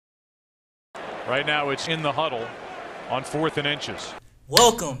Right now it's in the huddle on 4th and inches.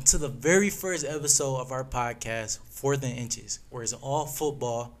 Welcome to the very first episode of our podcast, 4th and Inches, where it's all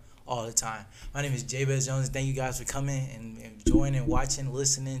football all the time. My name is Jabez Jones. Thank you guys for coming and joining, watching,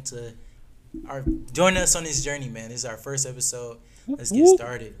 listening to joining us on this journey, man. This is our first episode. Let's get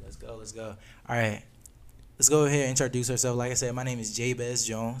started. Let's go. All right. Let's go ahead and introduce ourselves. Like I said, my name is Jabez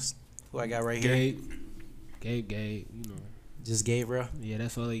Jones. Who I got right here? Gabe, Just Gabe, bro. Yeah,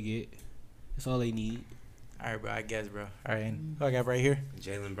 that's all they get. That's all they need. All right, bro. I guess, bro. All right. Who I got right here?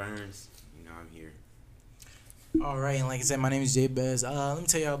 Jalen Burns. I'm here. All right, and like I said, my name is Jabez. Let me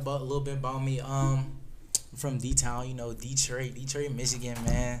tell you a little bit about me. I'm from D-Town, Detroit, Michigan,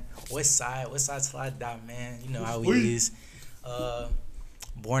 man. West side till I die, man. You know how he is.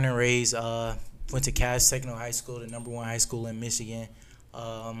 Born and raised, went to Cass Techno High School, the number one high school in Michigan.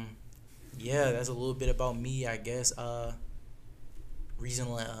 Yeah, that's a little bit about me, I guess. One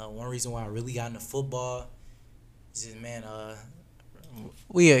reason why I really got into football is just, man,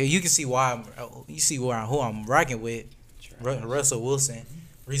 you can see why who I'm rocking with, Russell Wilson.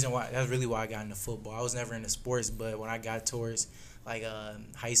 That's really why I got into football. I was never into sports, but when I got towards like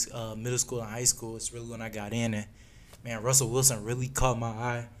middle school and high school, it's really when I got in. And man, Russell Wilson really caught my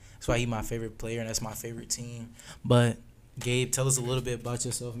eye. That's why he's my favorite player and that's my favorite team. But Gabe, tell us a little bit about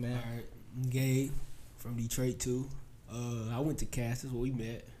yourself, man. All right, I'm Gabe from Detroit too. I went to Cass. That's where we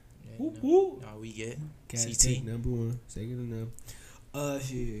met. Yeah, no, we get Cass CT Tech, number one, second to none.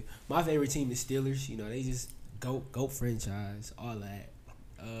 Shit. My favorite team is Steelers. They just GOAT franchise, all that.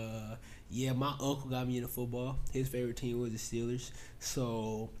 Yeah, my uncle got me into football. His favorite team was the Steelers.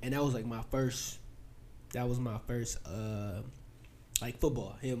 So, and that was like my first. That was my first like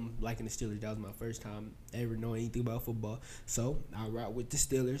football. Him liking the Steelers. That was my first time ever knowing anything about football. So I rock with the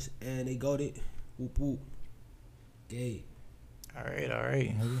Steelers, and they got it. Whoop whoop. Gabe. All right.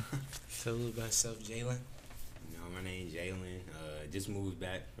 Tell us about yourself, Jalen. My name's Jalen. Just moved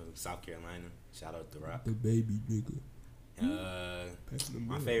back from South Carolina. Shout out to Rock. The baby nigga.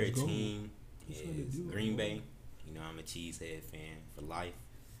 My favorite team is Green Bay. I'm a Cheesehead fan for life.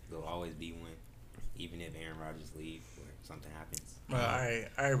 There'll always be one, even if Aaron Rodgers leaves or something happens. All right,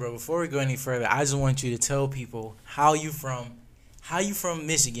 bro. Before we go any further, I just want you to tell people how you from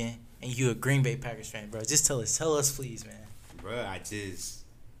Michigan and you a Green Bay Packers fan, bro. Just tell us, please, man. Bro, I just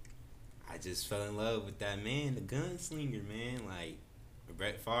fell in love with that man, the gunslinger, man. Like,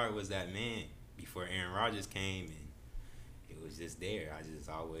 Brett Favre was that man before Aaron Rodgers came, and it was just there. I just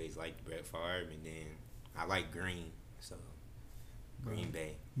always liked Brett Favre, and then I like green, so Green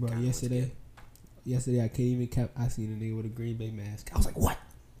Bay. Bro, yesterday I can't even I seen a nigga with a Green Bay mask. I was like, what?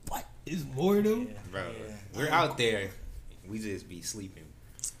 Is more of them? Yeah, bro, yeah. We're out there. We just be sleeping.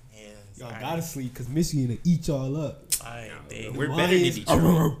 Yeah, Y'all gotta sleep because Michigan will eat y'all up. We're better than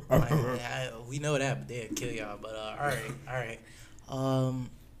Detroit. We know that, but they'll kill y'all. But all right.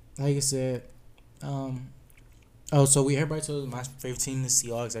 Like I said, so everybody told us my favorite team is the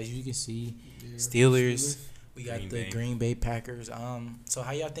Seahawks. As you can see, Steelers. We got Green Bay Packers. So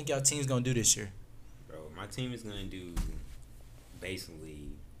how y'all think y'all team's gonna do this year? Bro, my team is gonna do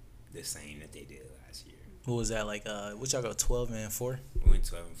basically the same that they did last year. What was that like? What y'all go 12-4? We went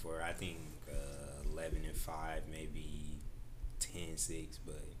 12-4. I think 11-5, maybe 10-6,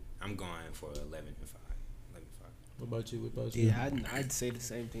 but I'm going for 11-5. 11-5. What about you? Yeah, I'd say the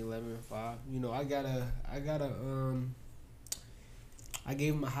same thing. 11-5. I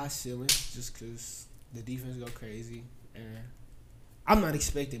gave him a high ceiling just because the defense go crazy, and I'm not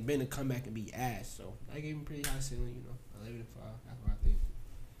expecting Ben to come back and be ass. So I gave him a pretty high ceiling. 11-5. That's what I think.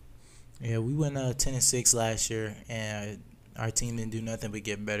 Yeah, we went 10-6 last year, and our team didn't do nothing but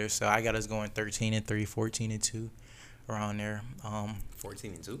get better. So I got us going 13-3, 14-2, around there.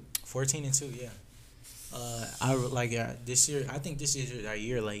 14-2. 14-2, yeah. This year. I think this is our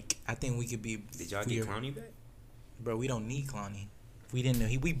year. Like, I think we could be. Did y'all get Clowney back? Bro, we don't need Clowney. We didn't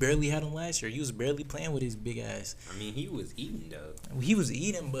know. We barely had him last year. He was barely playing with his big ass. I mean, he was eating though. He was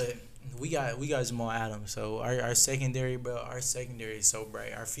eating, but we got Jamal Adams. So our secondary, bro, is so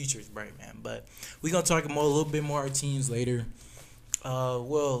bright. Our future is bright, man. But we gonna talk a little bit more our teams later.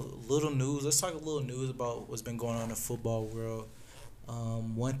 Little news. Let's talk a little news about what's been going on in the football world.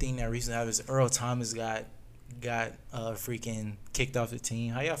 One thing that recently happened is Earl Thomas got freaking kicked off the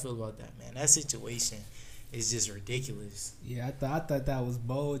team. How y'all feel about that, man? That situation is just ridiculous. Yeah, I thought that was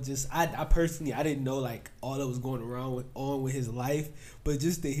bold. I personally didn't know like all that was going on with his life, but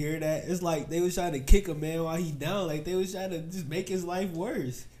just to hear that, it's like they was trying to kick a man while he down. Like they was trying to just make his life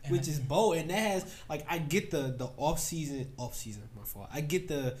worse, which is bold. And that has like I get the off season, my fault. I get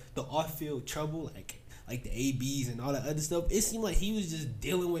the off field trouble. Like like the ABs and all that other stuff, it seemed like he was just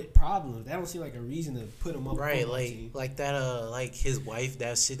dealing with problems. That don't seem like a reason to put him up. Right, on the team. like that like his wife,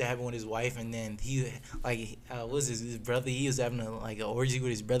 that shit that happened with his wife, and then he was his brother, he was having an orgy with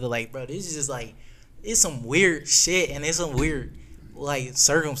his brother. Like, bro, this is just like, it's some weird shit and it's some weird like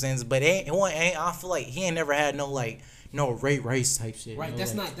circumstances, but I feel like he ain't never had no Ray Rice type shit. Right,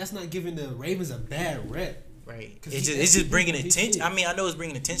 that's not giving the Ravens a bad rep. Right, It's it's just bringing his attention. shit. I mean, I know it's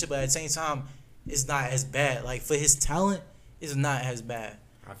bringing attention, but at the same time, it's not as bad. Like, for his talent, it's not as bad.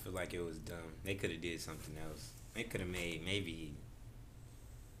 I feel like it was dumb. They could have did something else. They could have maybe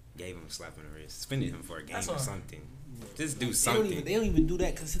gave him a slap on the wrist, suspended him for a game or something. Just do something. They don't even do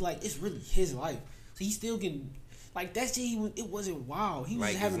that because it's really his life. So he still can, like, that shit. It wasn't wild. He was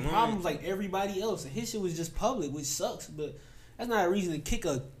Like, having as long- problems like everybody else, and his shit was just public, which sucks. But that's not a reason to kick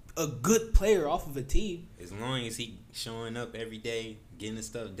a good player off of a team. As long as he showing up every day, getting the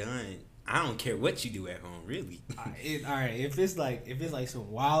stuff done, I don't care what you do at home, really. All right. If it's like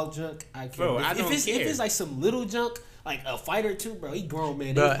some wild junk, I care. Bro, I don't if care. it's like some little junk, like a fight or two, bro, he grown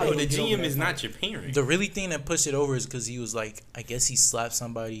man. Bro, They probably Bro, the gonna get over GM is that not fight. your parent. The really thing that pushed it over is because he was like, I guess he slapped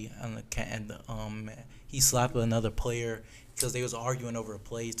somebody on he slapped another player because they was arguing over a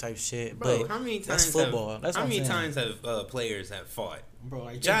play type shit. Bro, but how many times that's football. Have, That's how what I'm many saying. times have players have fought? Bro,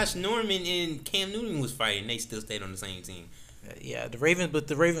 like Josh Norman and Cam Newton was fighting. They still stayed on the same team. Yeah, the Ravens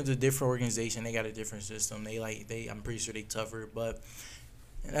are a different organization. They got a different system. I'm pretty sure they tougher, but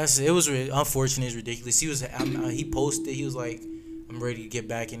it was unfortunate. It's ridiculous. He posted. He was like, "I'm ready to get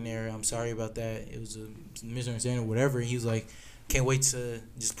back in there. I'm sorry about that. It was a misunderstanding or whatever." And he was like, "Can't wait to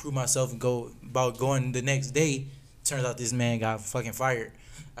just prove myself and going the next day." Turns out this man got fucking fired.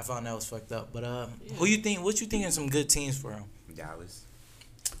 I found that was fucked up. But who you think? What you think of some good teams for him? Dallas.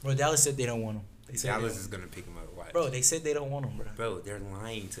 Bro, Dallas said they don't want him. They said Dallas is gonna pick him up. Watch. Bro, they said they don't want him, bro. Bro, they're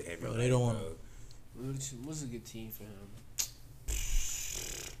lying to everybody. they don't want what's a good team for him?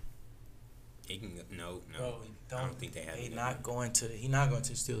 He can go, no. Bro, I don't think they have. He enough. not going to. He not going to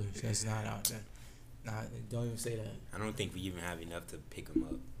the Steelers. That's not out there. Not. Don't even say that. I don't think we even have enough to pick him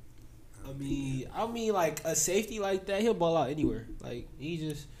up. I mean, like a safety like that, he'll ball out anywhere. Like he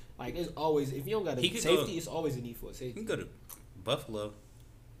just like it's always if you don't got a He could safety, go- it's always a need for a He safety. can go to Buffalo.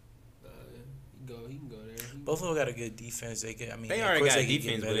 He can go there. Buffalo got a good defense. They could. I mean, They of already course got they could get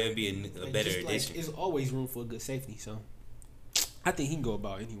defense, but better. it'd be a Like, better just, like, addition. it's always room for a good safety. So I think he can go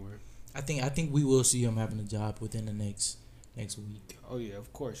about anywhere. I think we will see him having a job within the next week. Oh yeah,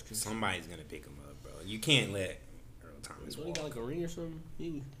 of course. Cause Somebody's gonna pick him up, bro. You can't let Earl Thomas he walk. got like a ring or something.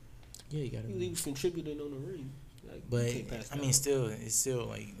 He Yeah, you got he to. was contributing on the ring. Like, But you can't pass I that mean, up. it's still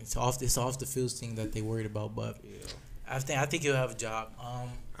like it's off the field thing that they worried about. But Yeah. I think he'll have a job.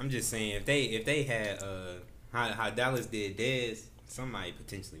 I'm just saying if they had how Dallas did Dez, somebody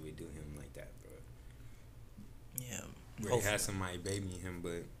potentially would do him like that, bro. Yeah. Where he Hopefully. has somebody babying him,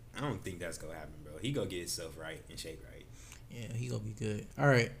 but I don't think that's gonna happen, bro. He gonna get himself right and shape right. Yeah, he gonna be good. All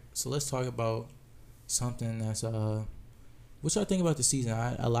right, so let's talk about something that's what y'all think about the season?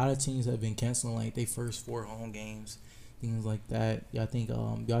 A lot of teams have been canceling like their first 4 home games, things like that. Y'all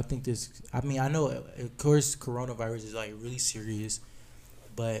think this? I mean, I know of course coronavirus is like really serious,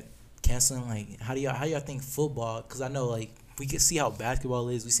 but canceling like how y'all think football? Because I know like we can see how basketball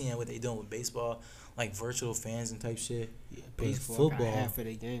is. We seen what they doing with baseball, like virtual fans and type shit. Yeah, But baseball football- got half of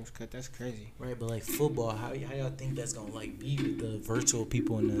their games cut. That's crazy. Right, but like football, how y'all think that's gonna like be with the virtual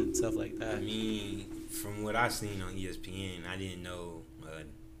people and the stuff like I that? mean, from what I seen on ESPN, I didn't know.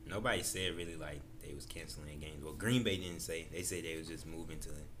 Nobody said really like they was canceling games. Well, Green Bay didn't say. They said they was just moving to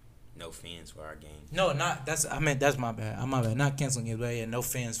no fans for our game. No, that's my bad. I'm my bad. Not canceling games, but yeah, no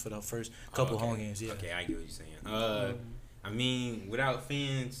fans for the first couple okay. home games. Yeah. Okay, I get what you're saying. I mean, without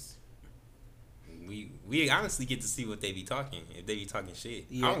fans, we honestly get to see what they be talking. If they be talking shit,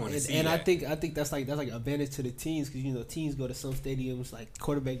 I want to see and that. I think that's like advantage to the teams because teams go to some stadiums like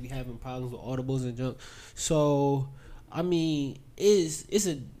quarterback be having problems with audibles and junk. So I mean,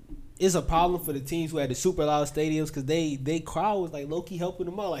 it's a problem for the teams who had the super loud stadiums because they crowd was like low key helping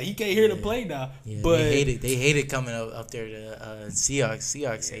them out. Like he can't hear the play now. Yeah, but they hated coming up there to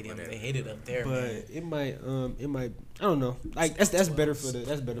Seahawks Stadium. whatever. They hated up there, but man. it might I don't know. Like that's better for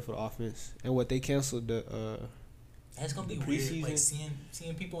the offense and what they canceled the. That's gonna be the weird. preseason. Like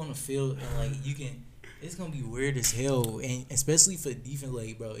seeing people on the field and like it's gonna be weird as hell, and especially for defense,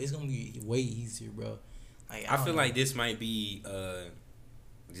 like bro, it's gonna be way easier, bro. Like I don't feel know. like this might be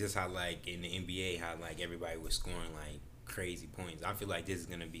just how like in the NBA how like everybody was scoring like crazy points. I feel like this is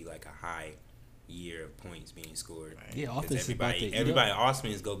gonna be like a high year of points being scored. Right. Yeah, 'Cause offense is about to eat everybody up.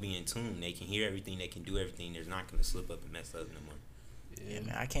 Osman is gonna be in tune. They can hear everything. They can do everything. There's not gonna slip up and mess up no more. Yeah,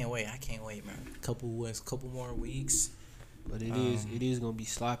 man, I can't wait. Man. Couple more weeks. But it is gonna be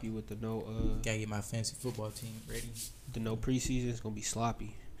sloppy with the no Gotta get my fantasy football team ready. the no preseason. It's gonna be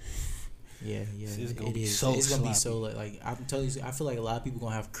sloppy. Yeah, It's gonna it be is. so It's gonna be sloppy. so like I'm telling you. I feel like a lot of people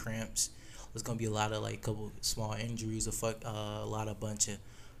gonna have cramps. There's gonna be a lot of like couple small injuries. A lot of bunch of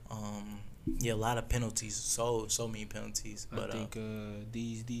a lot of penalties. So many penalties. But I think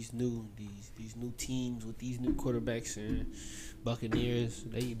these new teams with these new quarterbacks and Buccaneers,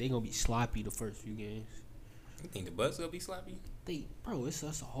 they gonna be sloppy the first few games. You think the Bucks gonna be sloppy?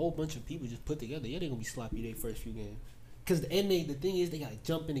 It's a whole bunch of people just put together. Yeah, they gonna be sloppy their first few games. Cause the thing is they gotta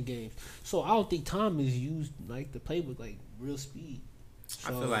jump in the games. So I don't think Tom is used like to play with like real speed. So,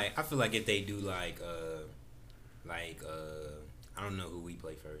 I feel like if they do like I don't know who we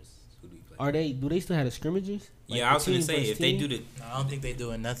play first. Who do we play? do they still have the scrimmages? Like Yeah, I was the gonna team say versus if they team? do the I don't think they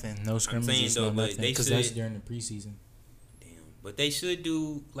doing nothing. No scrimmages, though, no but nothing. they Because that's should- during the preseason. they should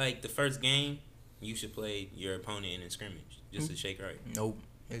do like the first game. You should play your opponent in a scrimmage just to shake right. Nope.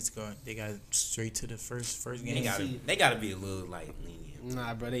 It's going. They got straight to the first game. They gotta be a little like lenient.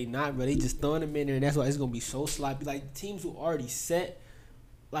 Nah, bro, they not, bro. They just throwing them in there, and that's why it's gonna be so sloppy. Like teams who already set,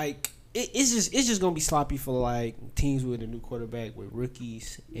 like it's just gonna be sloppy for like teams with a new quarterback, with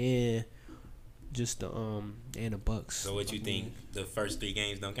rookies, and just and the Bucks. So what you think? The first 3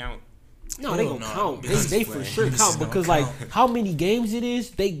 games don't count? No, they Hell gonna no. count. Because They for sure This count don't because count. like how many games it is,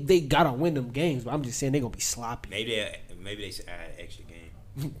 they gotta win them games. But I'm just saying they gonna be sloppy. Maybe they should add an extra game.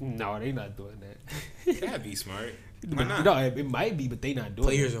 No, they not doing that. That'd be smart. Why not? No, it might be, but they not doing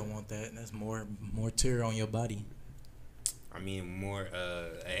Players it. don't want that. That's more tear on your body. I mean, more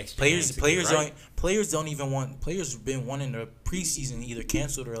extra. Players games to get right. don't even want. Players have been wanting the preseason either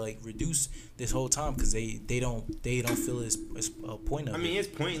canceled or like reduced this whole time because they don't feel it's a point of I it. mean, it's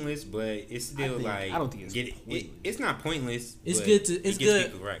pointless, but it's still I don't think it's pointless. It's not pointless. It's but good to it it's gets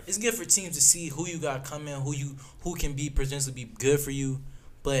good. people right. It's good for teams to see who you got coming, who can be potentially be good for you.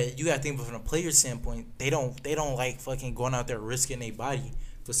 But you gotta think from a player standpoint, they don't like fucking going out there risking their body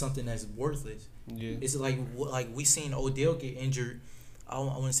for something that's worthless. Yeah. It's like we seen Odell get injured. I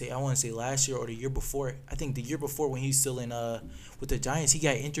want to say last year or the year before. I think the year before when he was still in with the Giants, he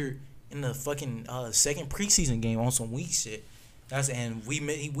got injured in the fucking second preseason game on some weak shit.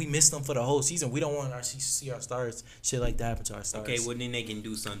 We missed them for the whole season. We don't want to see our stars shit like that happen to our stars. Okay, well then they can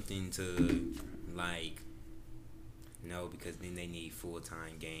do something to like no, because then they need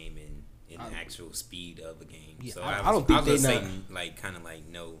full-time game and the actual speed of a game. Yeah, So I don't think I they was not- saying like kind of like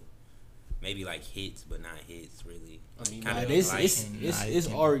no, maybe like hits but not hits really. I mean, Kinda it's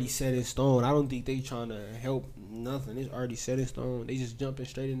already set in stone. I don't think they trying to help nothing. It's already set in stone. They just jumping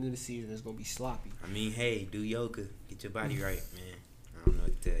straight into the season. It's gonna be sloppy. I mean, hey, do yoga, get your body right, man. I don't know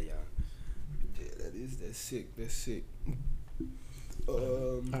what to tell y'all. Yeah, that's sick. That's sick.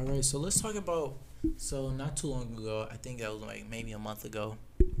 All right, so let's talk about. So not too long ago, I think that was like maybe a month ago.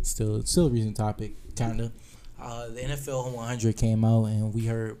 Still a recent topic, kinda. The NFL 100 came out, and we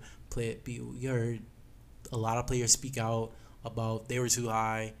heard a lot of players speak out about they were too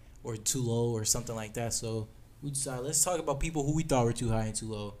high or too low or something like that. So we decided let's talk about people who we thought were too high and too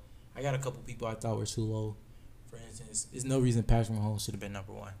low. I got a couple people I thought were too low. For instance, there's no reason Patrick Mahomes should have been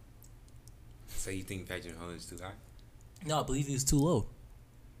number 1. So you think Patrick Mahomes is too high? No, I believe he was too low.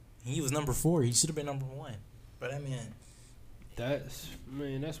 He was number 4. He should have been number 1. But I mean, That's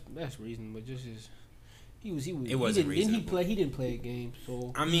reasonable. Just as he was. It wasn't Didn't he reasonable. play? He didn't play a game.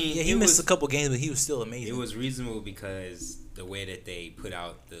 So I mean, yeah, he missed a couple games, but he was still amazing. It was reasonable because the way that they put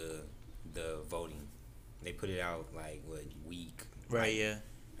out the voting, they put it out like week right. Yeah.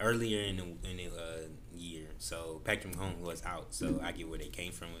 earlier in the year. So Patrick Mahomes was out. So I get where they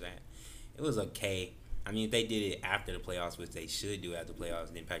came from with that. It was okay. I mean, if they did it after the playoffs, which they should do after the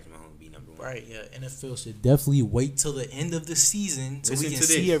playoffs, then Patrick Mahomes would be number 1. Right. Yeah. NFL should definitely wait till the end of the season so we Listen can to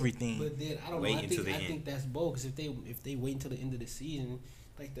see this. everything. But then I don't Wait know. I until the end. think that's bold because if they wait until the end of the season,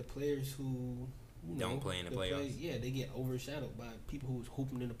 like the players who Don't play in the playoffs. they get overshadowed by people who's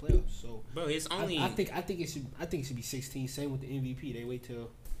hooping in the playoffs. So Bro, it's only I think it should be 16. Same with the MVP. They wait till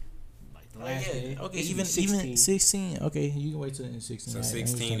like the last game. Okay. It should Even be 16. Okay, you can wait till the end of 16. so I 16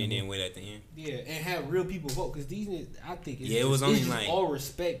 understand and that. then wait at the end. Yeah, and have real people vote because these I think it's Yeah, it was just, only it's just like- all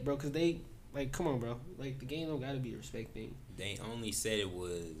respect, bro. Because they like come on, bro. Like the game don't gotta be a respect thing. They only said it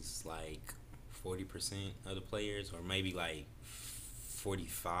was like 40% of the players, or maybe like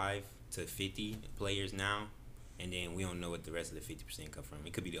 45 to 50 players now, and then we don't know what the rest of the 50% come from.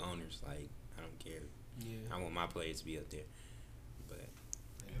 It could be the owners. Like, I don't care. Yeah, I want my players to be up there. But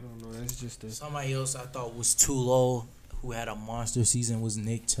I don't know. That's just Somebody else I thought was too low, who had a monster season, was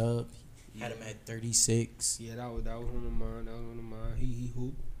Nick Chubb. Had him at 36. Yeah, that was one of mine. He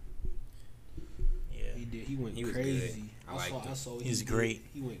hooped. Yeah. He did. He went He was crazy. good. I saw He was great.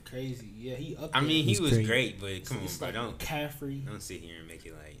 He went crazy. Yeah, he up. I there. mean, he was was great. great, but come on, It's bro. like McCaffrey. Don't sit here and make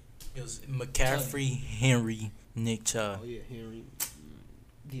it like. It was McCaffrey, Henry, Nick Chubb. Oh yeah, Henry.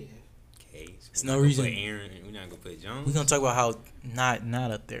 Yeah. Okay. There's no reason. We're not gonna put Jones. We're gonna talk about how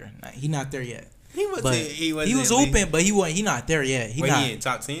not up there. He not there yet. He wasn't. But He wasn't. he was open, but he not there yet. He Wait, not he in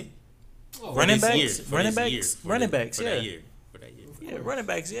top 10? Oh, running For this year, backs. for Running this year, backs. for Running the- backs. For Yeah. that year. For that year. Yeah, running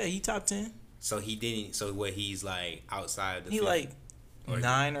backs. Yeah, he top 10. So he didn't. So what? He's like outside of the. He fifth? like Or-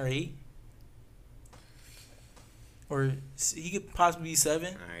 9 or 8, or he could possibly be 7.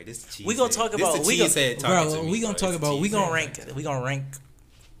 All right, this the We gonna talk about we gonna bro. We gonna talk about we gonna rank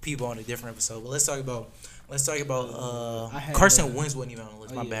people on a different episode. But let's talk about I had, Carson Wentz wasn't even on the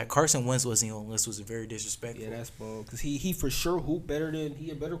list. oh, My yeah. bad. Carson Wentz wasn't even on the list. Was very disrespectful. Yeah, that's bold. Cause he for sure hooped better than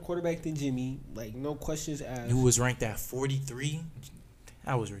he a better quarterback than Jimmy. Like no questions asked. Who was ranked at 43?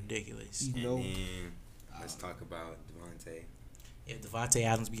 That was ridiculous. You And know, then let's talk about Devontae. Yeah, Devontae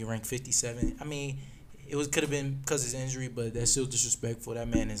Adams be ranked 57. I mean, could have been because of his injury, but that's still disrespectful. That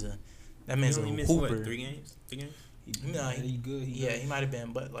man's a He only missed hooper. what? 3 games? 3 games? Nah, he good. He Yeah, good. he might have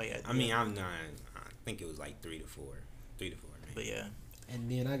been, but like I mean, I'm not. I think it was like 3 to 4. 3 to 4. Man. but yeah, And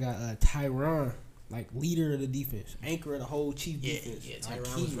then I got Tyron, like leader of the defense, anchor of the whole Chief yeah, defense. yeah. Like,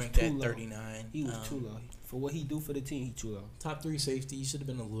 Tyron he was ranked too at low. 39. He was too low for what he do for the team. He too low. Top 3 safety. He should have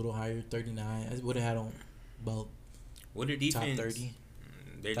been a little higher, 39. I would have had on about What their top defense? 30.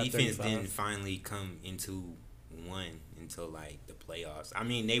 Their Top defense 35. didn't finally come into one until like the playoffs. I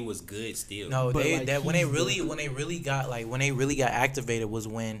mean, they was good still. No, But, they like, that when he's they really got activated was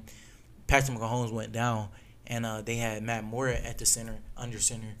when Patrick Mahomes went down and they had Matt Moore at the center, under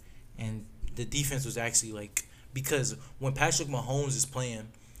center, and the defense was actually like because when Patrick Mahomes is playing,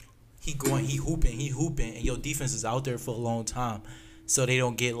 he hooping, and your defense is out there for a long time, so they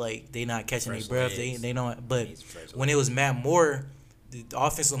don't get like they not catching their Fresh breath. legs. They don't. But Needs fresh when it was Matt Moore, the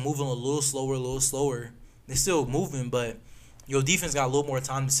offense was moving a little slower. They're still moving, but your defense got a little more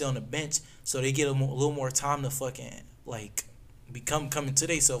time to sit on the bench, so they get a little more time to fucking like coming to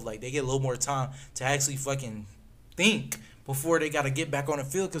themselves. Like they get a little more time to actually fucking think before they got to get back on the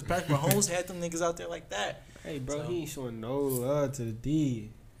field. Because Patrick Mahomes had them niggas out there like that. Hey, bro, So- he ain't showing no love to the D.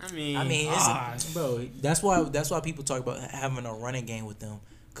 I mean, Bro, that's why people talk about having a running game with them,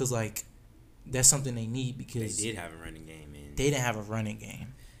 because like that's something they need they because did have a running game, and they didn't have a running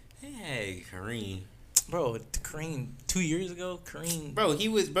game. hey, Kareem, Bro, Kareem 2 years ago, Kareem. but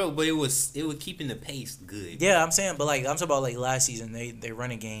it was keeping the pace good. Yeah, I'm saying, but like I'm talking about like last season, they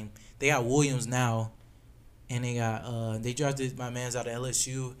running game. They got Williams now, and they got they drafted my man's out of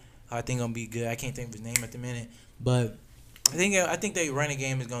LSU. I think gonna be good. I can't think of his name at the minute, but I think their running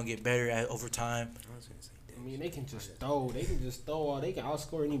game is gonna get better over time. I was gonna say that. I mean, they can just throw. They can just throw all. They can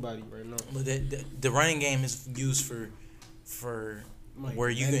outscore anybody right now. But the running game is used for Like, where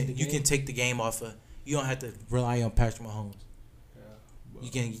you manage can the you game. can take the game off of. You don't have to rely on Patrick Mahomes.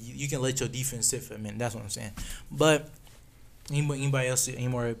 Yeah. You can let your defense sit for a minute. That's what I'm saying. But anybody else? Any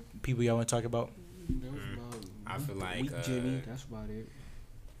more people y'all want to talk about? That was about I feel like, weak Jimmy. That's about it.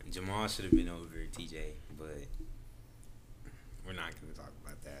 Jamal should have been over TJ, but we're not gonna talk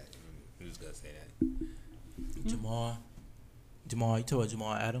about that. I'm just gonna say that. Jamal, you talk about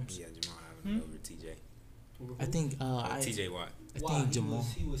Jamal Adams? Yeah, Jamal having over TJ. I think TJ Watt. I Why? think Jamal.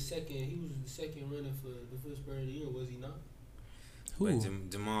 He was second. He was the second runner for the first player of the year. Was he not? Who? But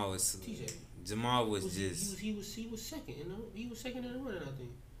Jamal was TJ. Jamal was just He was second. You know, he was second in the running. I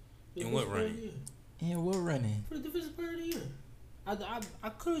think. The In what defensive player of running? the year. Yeah, we're running. For the defensive player of the year. I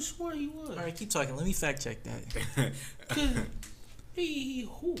could have sworn he was. All right, keep talking. Let me fact check that. Cause he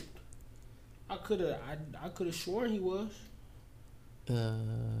hooped. I could have sworn he was.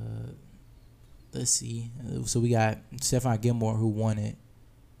 Let's see. So we got Stephon Gilmore who won it.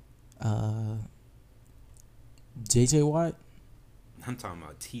 JJ Watt. I'm talking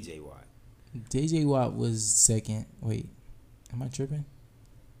about TJ Watt. JJ Watt was second. Wait, am I tripping?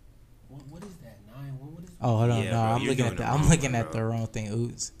 What is that? 9? What is that? Oh, hold on. Yeah, No, bro, I'm you're looking doing at the I'm wrong looking one, at the bro. wrong thing.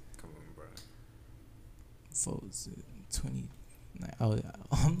 Oops. Come on, bro. Folks, 20. Oh,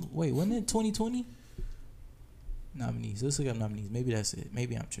 wait, wasn't it 2020? Nominees. Let's look up nominees. Maybe that's it.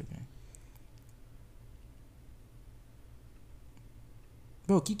 Maybe I'm tripping.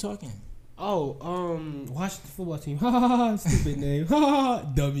 Bro, keep talking. Oh, Washington football team. Ha ha ha! Stupid name. Ha ha ha!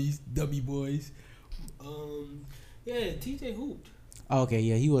 Dummies, dummy boys. Yeah, TJ hooped. Oh, okay,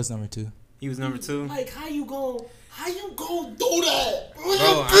 yeah, he was number 2. He was number 2. Like, how you gon' do that? Bro,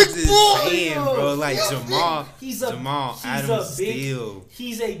 I'm just saying, bro. But like Jamal He's Adams still.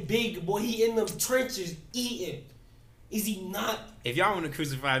 He's a big boy. He in them trenches eating. Is he not? If y'all want to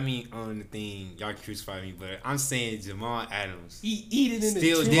crucify me on the thing, y'all can crucify me. But I'm saying Jamal Adams He eating in the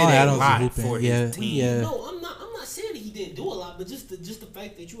still trenches. did Jamal a Adams lot was hooping, for yeah, his team. yeah. No, I'm not saying that he didn't do a lot, but just the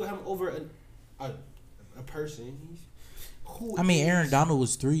fact that you have him over a person. I mean, Aaron Donald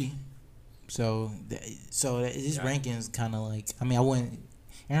was 3, so his rankings kind of like. I mean, I wouldn't.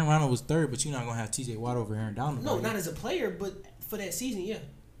 Aaron Donald was 3rd, but you're not gonna have T.J. Watt over Aaron Donald. No, right? not as a player, but for that season, yeah.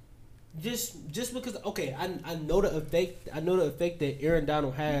 Just because, okay, I know the effect. I know the effect that Aaron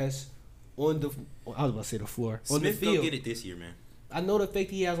Donald has on the. I was about to say the floor on the Smith field. go get it this year, man. I know the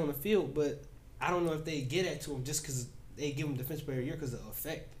effect he has on the field, but I don't know if they get that to him just because they give him defensive player of the year because of the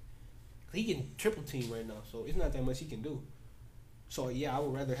effect. He can triple team right now, so it's not that much he can do. So yeah, I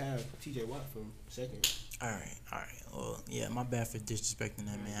would rather have T.J. Watt from second. All right. Well, yeah, my bad for disrespecting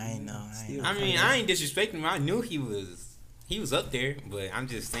that man. I ain't know. I mean, I ain't disrespecting him. I knew he was up there, but I'm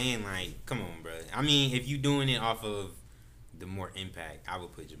just saying, like, come on, bro. I mean, if you doing it off of the more impact, I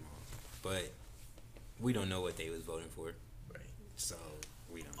would put Jamal. But we don't know what they was voting for, Right. so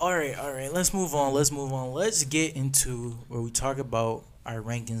we don't. All right. Let's move on. Let's get into where we talk about our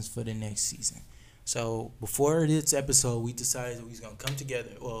rankings for the next season. So before this episode, we decided we was gonna come together,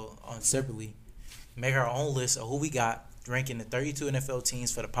 on separately, make our own list of who we got, ranking the 32 NFL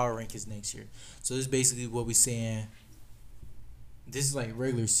teams for the power rankings next year. So this is basically what we're saying. This is like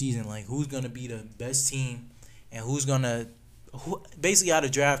regular season, like who's gonna be the best team, and basically how the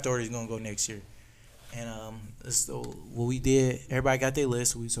draft order is gonna go next year. And so what we did, everybody got their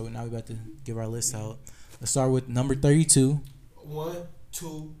list. So now we about to give our list out. Let's start with number 32. 1,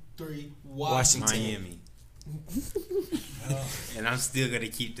 2, 3. Washington. Miami. And I'm still gonna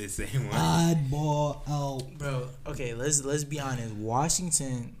keep the same one. Oddball out. Bro, okay, let's be honest.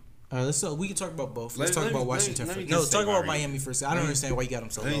 Washington. We can talk about both. Let's talk about Washington let me first. just No, say talk my about reason. Miami first. I don't understand why you got them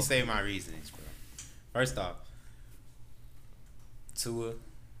so Let low. me say my reasonings, bro. First off, Tua,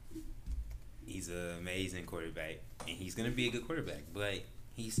 he's an amazing quarterback, and he's gonna be a good quarterback, but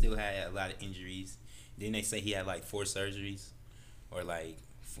he still had a lot of injuries. Then they say he had like 4 surgeries, or like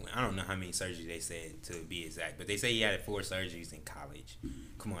I don't know how many surgeries they said to be exact, but they say he had 4 surgeries in college.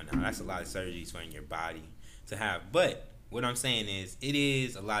 Come on now, that's a lot of surgeries for in your body to have. But what I'm saying is, it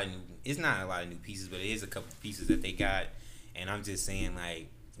is a lot of new. It's not a lot of new pieces, but it is a couple of pieces that they got. And I'm just saying, like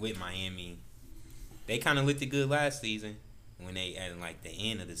with Miami, they kind of looked good last season when they at like the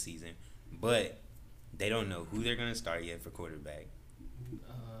end of the season, but they don't know who they're gonna start yet for quarterback.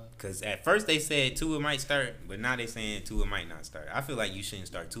 Because at first they said Tua might start, but now they're saying Tua might not start. I feel like you shouldn't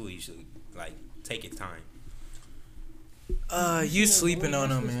start Tua. You should like take your time. You sleeping on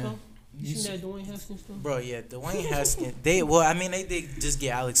them, man. You seen that Dwayne Haskins stuff? Bro, yeah, Dwayne Haskins. They did just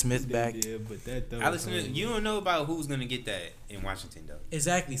get Alex Smith back. Yeah, but that Alex Smith, you don't know about who's gonna get that in Washington though.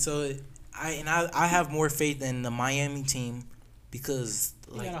 Exactly. So I have more faith in the Miami team because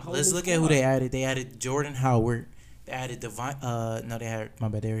got a whole let's new look at who squad. they added. They added Jordan Howard. They added they already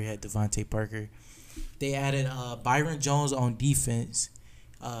had Devontae Parker. They added Byron Jones on defense.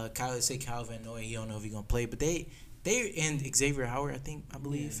 Calvin Noe, he don't know if he's gonna play, but they and Xavier Howard, I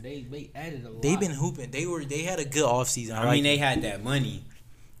believe. Yeah, they added a lot. They've been hooping. They had a good offseason. I mean, they had that money.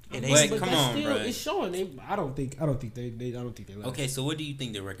 And But But come that's on, still, bro. it's showing. I don't think they last. Okay, so what do you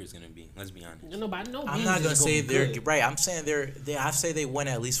think the record's gonna be? Let's be honest. No, but no. I'm not gonna say they're right. I'm saying I say they win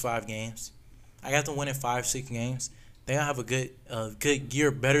at least 5 games. I got them winning 5-6 games. They gonna have a good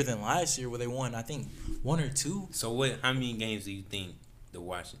year, better than last year where they won. I think 1 or 2. So what? How many games do you think the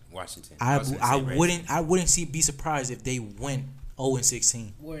Washington? I wouldn't be surprised if they went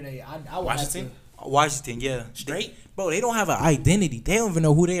 0-16. Where they? I would Washington? Have Washington, yeah, Straight? bro. They don't have an identity. They don't even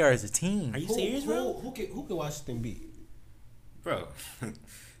know who they are as a team. Are you to, serious, bro? Who can Washington beat? Bro,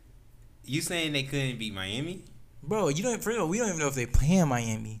 you saying they couldn't beat Miami? Bro, we don't even know if they play in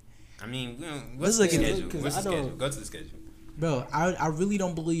Miami. I mean, Let's what's look the at schedule? because What's the I schedule? don't- Go to the schedule. Bro, I really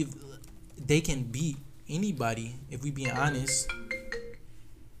don't believe they can beat anybody. If we being honest,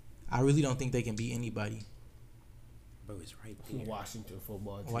 I really don't think they can beat anybody. Bro, it's right there. Washington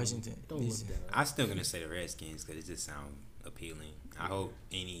football team. Washington. Don't look that up. I'm still gonna say the Redskins because it just sounds appealing. I hope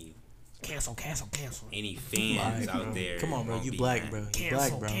any Cancel. fans Alright, out bro. there. Come on, bro. won't You be black, mad. bro. You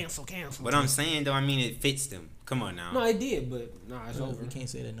black, bro. Cancel. But I'm saying though, I mean it fits them. Come on now. No, I did, but it's Bro, over. we can't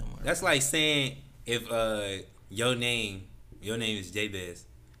say that no more. That's like saying if your name is Jabez,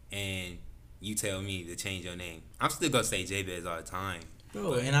 and you tell me to change your name, I'm still gonna say Jabez all the time.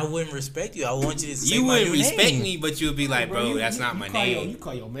 Bro, and I wouldn't respect you. I want you to say You my wouldn't new respect name. me, but you'll be like, bro, that's not my You name.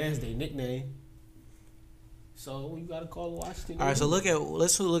 call your man's day nickname. So you gotta call Washington. All right, so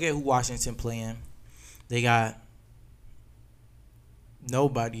let's look at who Washington playing. They got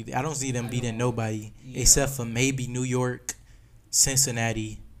nobody. I don't see them beating nobody except for maybe New York,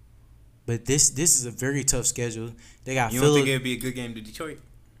 Cincinnati. But this is a very tough schedule. They got You don't think it'd be a good game to Detroit?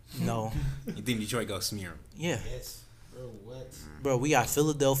 No. You think Detroit go smear them? Yeah. Yes, bro. What? Bro, we got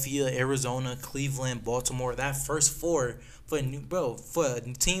Philadelphia, Arizona, Cleveland, Baltimore. That first four for a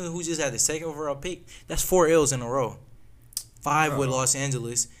team who just had the second overall pick, that's 4 L's in a row. 5 with Los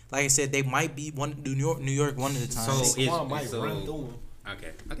Angeles. Like I said, they might be New York one at a time. Saquon might run through them.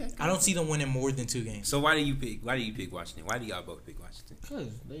 Okay. I don't see them winning more than 2 games. So why do you pick Washington? Why do y'all both pick Washington? Cause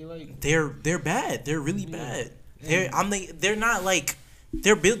they like They're bad. They're really bad. They're not like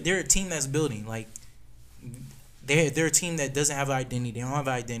they're a team that's building. Like they're a team that doesn't have an identity. They don't have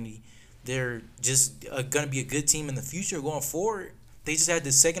an identity. They're just gonna be a good team in the future going forward. They just had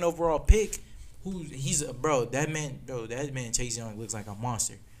the second overall pick. That man Chase Young looks like a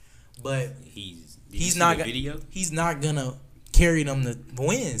monster. But he's not gonna carry them to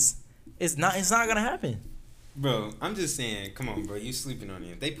wins. It's not gonna happen. Bro, I'm just saying, come on, bro, you sleeping on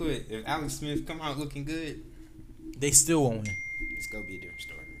him. If Alex Smith come out looking good, They still won't win. it's gonna be a different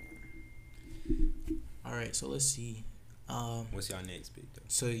story, man. All right, so let's see. What's y'all next pick though?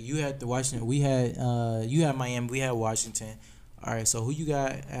 So you had the Washington. We had you had Miami. We had Washington. All right, so who you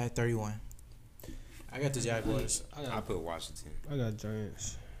got at 31? I got the Jaguars. I put Washington. I got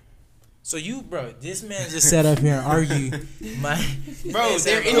Giants. So this man just sat up here and argued. Bro,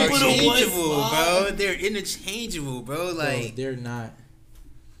 they're interchangeable, bro. They're interchangeable, bro. Like they're not.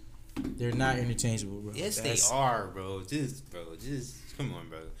 They're not interchangeable, bro. Yes, they are, bro. Just come on,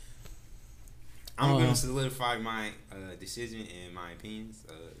 bro. I'm gonna solidify my decision and my opinions.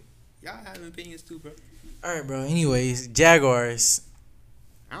 Y'all have opinions too, bro. All right, bro. Anyways, Jaguars.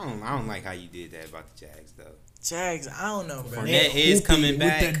 I don't like how you did that about the Jags though. Jags, I don't know, bro. Fournette is coming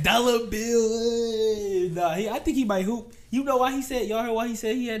back with the dollar bill. Nah, I think he might hoop. You know why he said? Y'all heard why he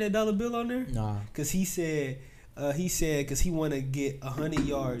said he had that dollar bill on there? Nah. Cause he said because he want to get 100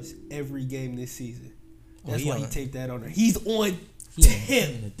 yards every game this season. That's why he taped that on there. He's on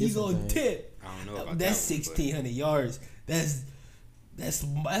tip. He's on tip. I don't know about that's that 1,600 yards. That's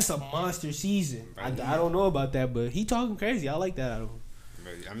a monster season. I don't know about that, but he talking crazy. I like that out of him.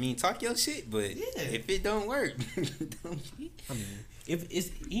 I mean, talk your shit, but if it don't work, I mean,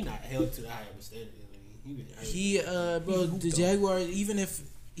 if he not held to the higher standard. The Jaguars, even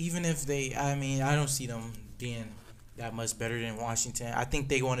if they, I mean, I don't see them being that much better than Washington. I think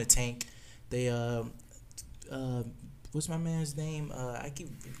they want to tank. They what's my man's name? I keep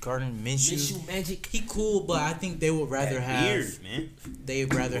Gardner Minshew. Minshew Magic. He cool, but I think they would rather have beard, man.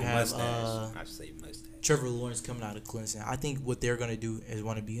 They'd rather have I should say mustache. Trevor Lawrence coming out of Clemson. I think what they're gonna do is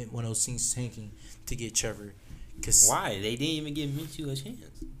want to be one of those teams tanking to get Trevor. Cause why they didn't even give Minshew a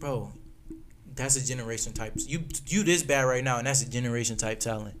chance, bro? That's a generation type. You this bad right now, and that's a generation type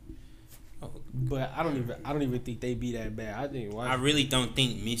talent. But I don't even think they be that bad. I really don't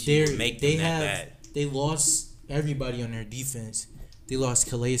think Minshew would make them that bad. They lost everybody on their defense. They lost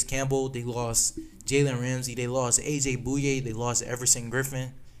Calais Campbell. They lost Jalen Ramsey. They lost AJ Bouye. They lost Everson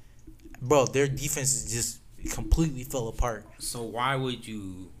Griffin. Bro, their defense is just completely fell apart. So why would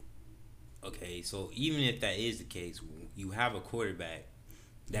you? Okay, so even if that is the case, you have a quarterback.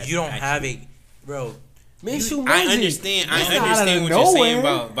 You don't have a, bro. I understand what you're saying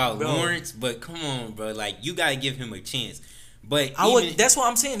about Lawrence, but come on, bro. Like you gotta give him a chance. But that's what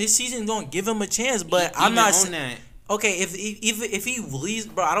I'm saying. This season gonna give him a chance, but I'm not on that. Okay, if he leads,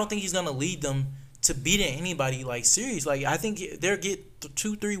 bro, I don't think he's gonna lead them to beating anybody like serious. Like I think they'll get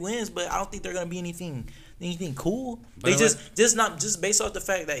 2-3 wins, but I don't think they're gonna be anything cool. But they just based off the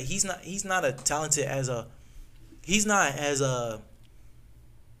fact that he's not as talented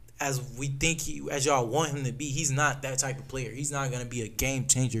as we think as y'all want him to be. He's not that type of player. He's not gonna be a game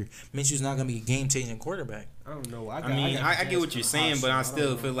changer. Minshew's not gonna be a game changing quarterback. I don't know. I get what you're saying, but I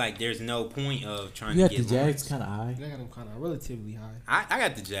still feel like there's no point of trying to get the Jags kind of high. I got them kind of relatively high. I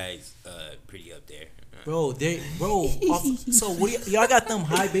got the Jags pretty up there. So what y'all got them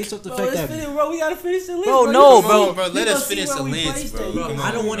high based off the fact that we gotta finish the list. Bro, let us finish the list, bro.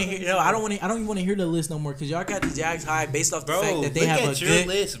 I don't want to hear. I don't even want to hear the list no more because y'all got the Jags high based off the fact that they have a good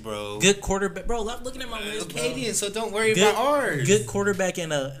list, bro. Good quarterback, bro. I'm looking at my list, okay, then, so don't worry about ours. Good quarterback and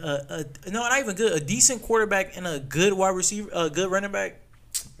not even good. A decent quarterback and a good wide receiver, a good running back.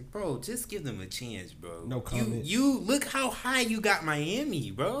 Bro, just give them a chance, bro. No comment. You look how high you got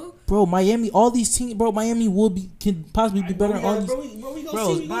Miami, bro. Bro, Miami, all these teams, bro. Miami can possibly be better than all these. We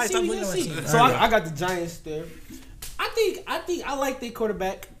gonna see. So I got the Giants there. I think I like their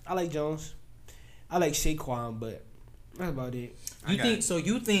quarterback. I like Jones. I like Saquon, but that's about it. You think so?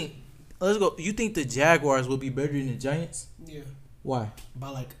 You think? Let's go. You think the Jaguars will be better than the Giants? Yeah, Why? by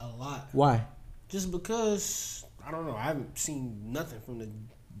like a lot. Why? Just because I don't know. I haven't seen nothing from the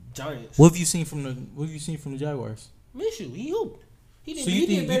Giants. What have you seen from the Jaguars? Minshew, he hooped. He did. So you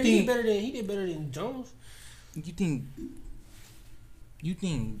think- He did better than Jones. You think?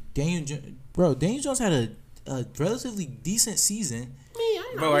 Daniel Jones had a relatively decent season.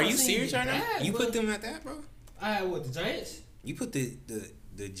 Bro, are you serious right now? You put them at that, bro? I had what, the Giants? You put the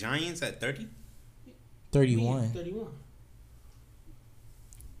Giants at 30? 31. 31.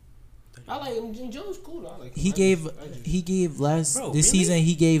 I like him. Jones cool. I like him. He gave this Bro, season. really?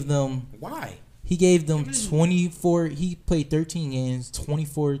 He gave them Why? 24. He played 13 games,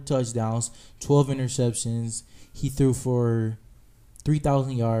 24 touchdowns, 12 interceptions. He threw for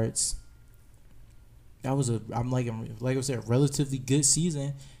 3,000 yards. That was like I said, relatively good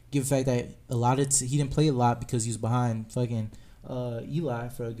season. Given the fact that he didn't play a lot because he was behind fucking Eli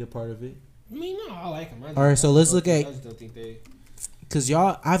for a good part of it. I mean, no, I like him. All right, so let's look I at just don't think they. because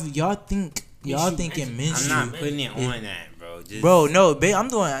y'all thinking Minshew. I'm not putting it on that, bro. Just, Bro, no, I'm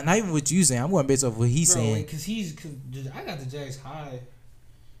doing not even what you saying. I'm going based off what he's Bro, saying. because I got the Jags high.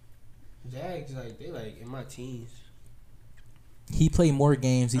 Jags they in my teens. He played more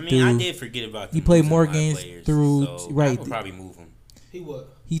games. I did forget about. He played more my games players, through so right. I would probably move him. He what?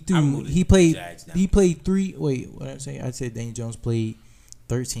 He I threw. moved He the played. Jags down. He played 3. Wait, what did I say? I said Daniel Jones played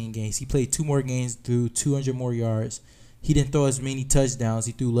 13 games. He played 2 more games, threw 200 more yards. He didn't throw as many touchdowns.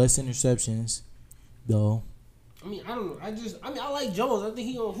 He threw less interceptions, though. I mean, I don't know. I like Jones. I think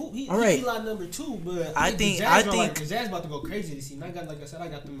he gonna hoop. All right. He Eli number 2, but I think the Jags about to go crazy this season. I got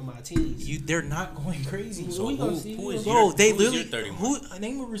them in my teens. They're not going crazy. So we gonna see. who is Bro, your- they who is literally. your 31? Who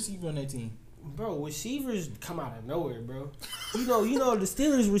name a receiver on that team? Bro, receivers come out of nowhere, bro. You know the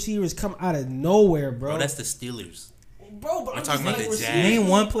Steelers receivers come out of nowhere, bro. Bro, that's the Steelers. Bro, but I'm talking about the receivers- Jags. Name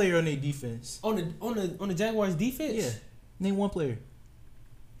one player on their defense. on the Jaguars defense. Yeah, name one player.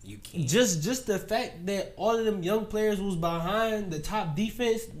 You can't. Just the fact that all of them young players was behind the top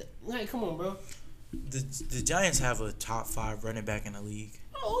defense. Like, come on, bro. The Giants have a top 5 running back in the league.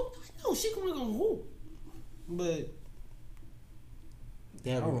 Oh no, shit gonna hoop. But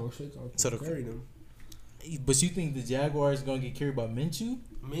They have I don't know, shit gonna So the- carry them. But you think the Jaguars gonna get carried by Minshew?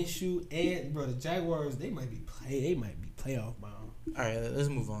 Minshew and the Jaguars, they might be playoff bound. All right, let's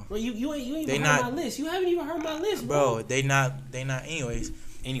move on. Bro, you ain't They even not- heard my list. You haven't even heard my list, bro. Bro, they not.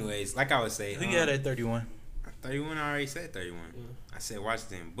 Anyways, Like I would say, who you had at 31? 31. I already said 31. Yeah. I said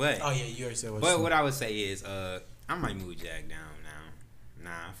Washington, but Oh yeah, you already said what. but what I would say is, I might move Jag down now.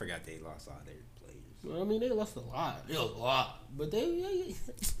 Nah, I forgot they lost all their players. I mean, they lost a lot. They lost a lot, but they.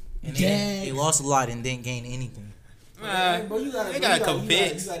 And Jags. they lost a lot and didn't gain anything. Bro, you gotta, they got a couple you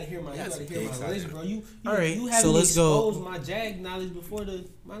picks. gotta hear my, They got some my picks out list, there. bro. You All right, you so haven't let's go. exposed my Jag knowledge before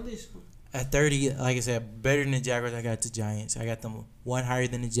my list. At 30, like I said, better than the Jaguars. I got the Giants. I got them one higher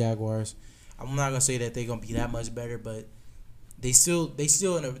than the Jaguars. I'm not gonna say that they're gonna be that much better, but that's still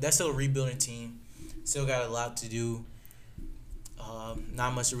a rebuilding team. Still got a lot to do.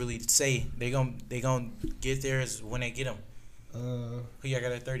 Not much to really say. They gonna get there when they get them. Who y'all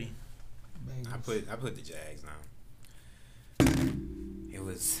got at 30? I put the Jags now. It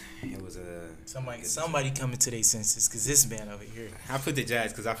was a Somebody coming to their senses because this man over here. I put the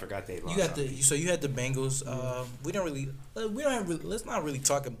Jags because I forgot they lost. You had the Bengals. We don't really let's not really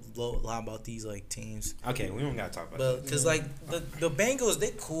talk a lot about these like teams. Okay, we don't gotta talk about But that. because like the Bengals,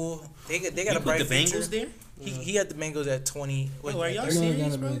 they cool. They got You a put bright the future. Bengals there? He had the Bengals at 20. Wait, are y'all No,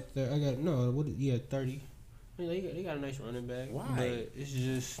 serious, bro? I got 30. I mean, they got a nice running back. Why? But it's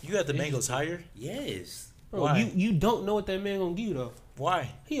just You had the Bengals higher. Yes. bro. Why? You don't know what that man gonna give you though. Why?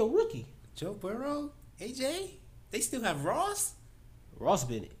 He a rookie. Joe Burrow, AJ, they still have Ross. Ross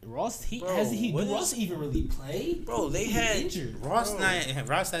Bro, do what Ross is- even really play? Bro, they He had injured. Ross Bro.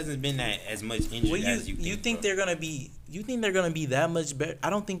 Ross hasn't been that as much injured Well, as you you think bro. they're gonna be? You think they're gonna be that much better? I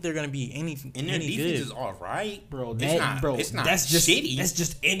don't think they're gonna be any And their any defense good. is all right, Bro, It's that not, bro, it's not that's just shitty. That's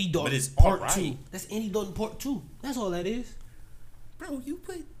just Andy Dalton but it's part alright. 2. That's Andy Dalton part 2. That's all that is. Bro, you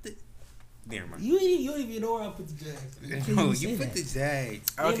put the. Never mind. You don't even know where I put the Jags. No, you put the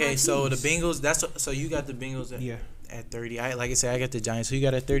Jags. Okay, my so the teams. Bengals. So you got the Bengals Yeah. at 30. Like I said, I got the Giants. Who you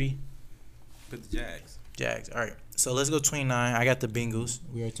got at 30? Put the Jags. Jags. All right. So let's go 29. I got the Bengals.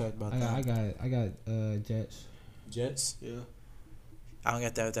 We already talked about that. I got Jets. Jets. Yeah. I don't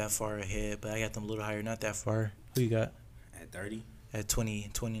got that far ahead, but I got them a little higher, not that far. Who you got At 30, at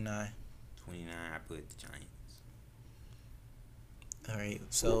 29? 29, I put the Giants. All right.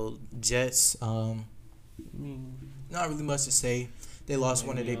 So Jets. Not really much to say. They lost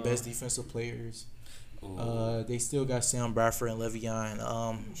one of their best defensive players. They still got Sam Bradford and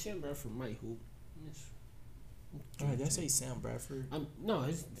Le'Veon. Sam Bradford might hoop. Did I say Sam Bradford? No,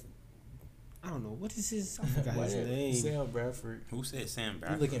 I don't know. What is his? I forgot his name. Sam Bradford. Who said Sam He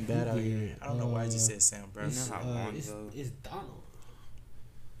Bradford? looking bad out here. Yeah, I don't know why I just said Sam You Bradford. know how long ago? It's Donald.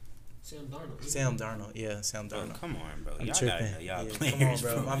 Sam Darnold. Sam Darnold. Yeah, Sam Oh, Darnold. come on, bro. I'm Y'all tripping. gotta know y'all Yeah, players, come on,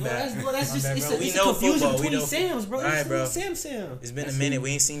 bro. My Bro, bad. that's My just bad, it's bro. a, We it's know a confusion football. We between know Sams, bro. Alright, It's bro. Sam. It's been That's a minute. We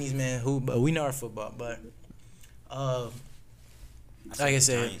ain't seen these men hoop, but we know our football. But like I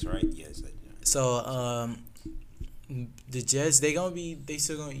said, Giants, right? Yes. so the Jets, they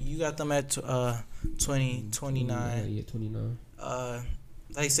still gonna. You got them at 20, 29. Yeah, 29. Like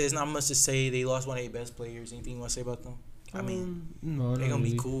I said, it's not much to say. They lost one of their best players. Anything you want to say about them? I mean, no, they're not gonna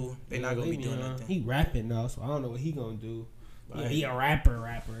be really. cool. They're not gonna be doing nothing. He rapping now, so I don't know what he gonna do. Yeah, Right. he a rapper. All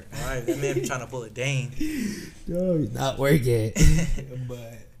right, that man trying to pull a Dane. No, he's not working.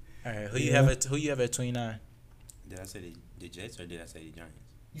 But All right, who you have at 29? Did I say the Jets or did I say the Giants?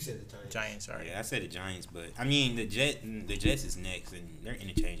 you said the Giants. Giants. All right. Yeah, I said the Giants, but I mean the Jets is next, and they're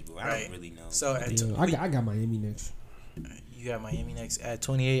interchangeable. I Right. don't really know. So at I got Miami next. you got Miami next at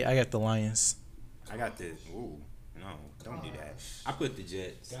 28. I got the Lions. I got the. Ooh, no, don't do that. I put the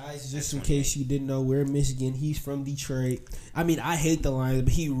Jets. Guys, just at in case you didn't know, we're in Michigan. He's from Detroit. I mean, I hate the Lions,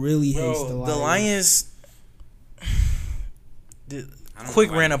 but he really hates the Lions. The Lions. I don't Quick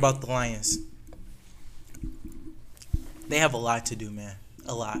know why rant you about hate the Lions. They have a lot to do, man.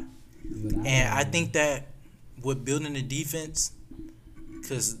 A lot. And I think that with building the defense,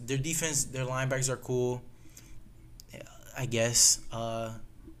 because their defense, their linebackers are cool. I guess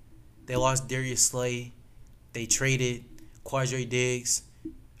they lost Darius Slay. They traded Quadre Diggs.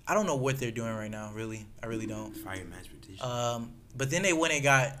 I don't know what they're doing right now. Really, I really don't. fire match petition. But then they went and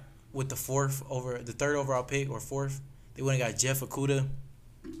got with the third overall pick or fourth. They went and got Jeff Okuda.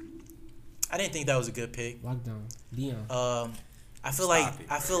 I didn't think that was a good pick. Lockdown. Dion. I feel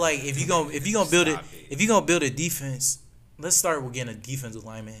Stop like it. if you gonna build it, Stop it. if you gonna build a defense, let's start with getting a defensive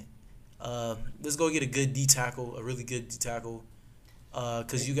lineman. Let's go get a good D tackle, a really good D tackle.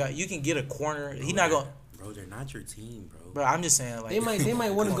 Cause you can get a corner. He not gonna. Bro, they're not your team, bro. Bro, I'm just saying like They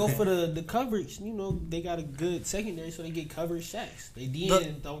might want to go for the coverage. You know, they got a good secondary, so they get coverage sacks. They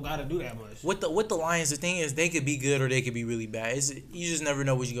don't gotta do that much. With the Lions, the thing is they could be good or they could be really bad. You just never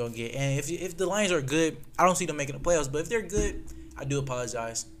know what you're gonna get. And if the Lions are good, I don't see them making the playoffs. But if they're good, I do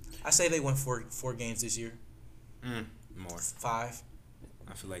apologize. I say they win four games this year. More. 5.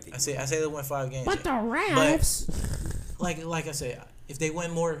 I feel like they. I say they win 5 games. But the refs. Like I said, if they win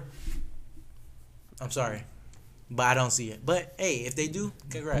more, I'm sorry, but I don't see it. But hey, if they do,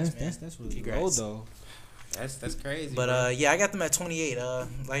 congrats, man. That's really Congrats. low, though. That's crazy. But bro. yeah, I got them at 28.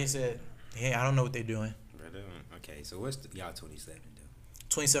 Like I said, hey, I don't know what they're doing. Bro, okay, so what's y'all 27 though?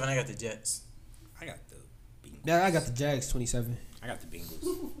 27. I got the Jets. I got the Bengals. Yeah, I got the Jags 27. I got the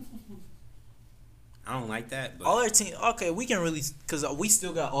Bengals. I don't like that, but All our team. Okay, we can really because we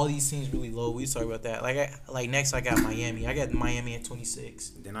still got all these teams really low. We talk about that. Like next, I got Miami. I got Miami at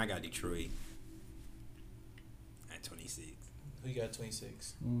 26. then I got Detroit at 26. Who you got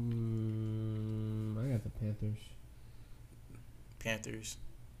 26? I got the Panthers. Panthers.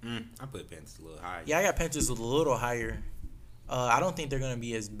 I put Panthers a little higher. Yeah, I got Panthers a little higher. I don't think they're gonna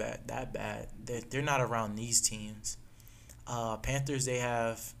be as bad. They're not around these teams. Panthers, they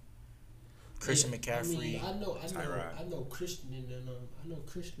have Christian McCaffrey. I know Tyrod. I know Christian and I know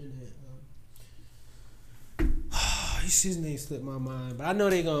Christian and his name slipped my mind, but I know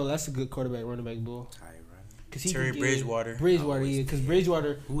they gonna. That's a good quarterback, running back, bull. Tyrod. Cause he Terry can get- Bridgewater. Bridgewater, Oh, yeah, because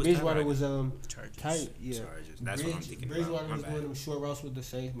Bridgewater was Bridgewater Tyrod? was Chargers. yeah. Chargers. That's what I'm thinking Bridgewater about. My was bad. doing them short routes with the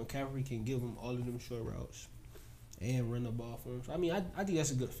Saints. McCaffrey can give them all of them short routes and run the ball for them. So I mean, I think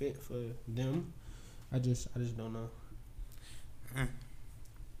that's a good fit for them. I just don't know.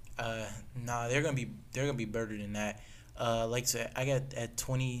 Nah, they're gonna be better than that. Like I said, I got at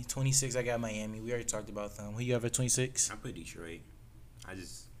 26. I got Miami. We already talked about them. Who you have at 26? I put Detroit.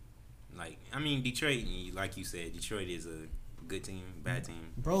 Detroit, like you said, Detroit is a good team, bad team.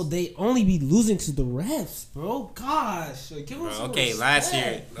 Bro, they only be losing to the refs, bro. Gosh, give them Bro, some okay,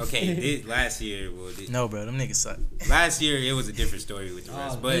 respect. last year, No, bro, them niggas suck. last year it was a different story with the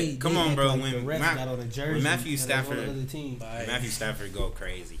refs. But They come on, act bro, like when the refs got on a jersey when Matthew and they on Stafford, the other team. Bye. Matthew Stafford go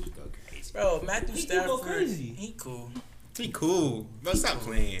crazy, he go crazy. Bro, Matthew He Stafford, go crazy. he cool. He cool, bro. Stop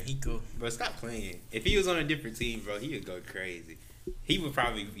playing, He cool. bro. Stop playing. If he was on a different team, bro, he would go crazy. He would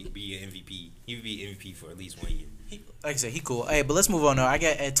probably be an MVP. He would be MVP for at least 1 year. Like I said, he cool. Hey, but let's move on now. I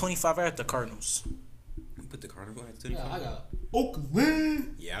got at 25. I got the Cardinals. You put the Cardinals at Yeah, 25. I got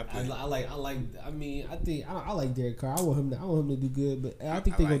Oakland. Yeah, I like. I mean, I think I like Derek Carr. I want him to do good, but I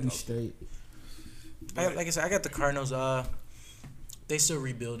think I they're gonna like do Oakland. straight. Like I said, I got the Cardinals. They still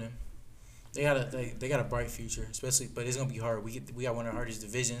rebuilding. They got a bright future, especially, but it's gonna be hard. We got one of the hardest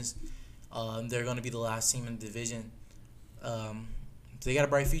divisions. They're gonna be the last team in the division. They got a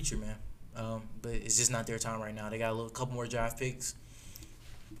bright future, man. But it's just not their time right now. They got a couple more draft picks.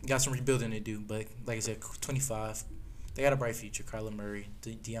 Got some rebuilding to do, but like I said, 25. They got a bright future. Kyler Murray,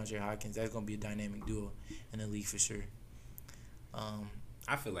 DeAndre Hopkins. That's gonna be a dynamic duo in the league for sure.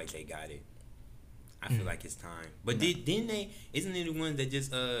 I feel like they got it. I feel like it's time. But didn't they? Isn't it the ones that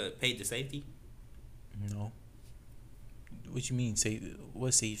just paid the safety? No. What you mean?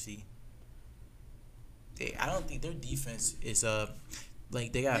 What safety? I don't think their defense is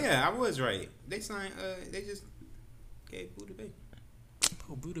like they got. Yeah, I was right. They signed. They just gave Buda Baker.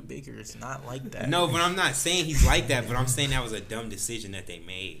 Oh, Buda Baker is not like that. No, but I'm not saying he's like that. But I'm saying that was a dumb decision that they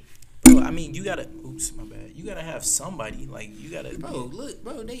made. Bro, I mean, you gotta. Oops, my bad. You gotta have somebody. Like you gotta. Bro, look,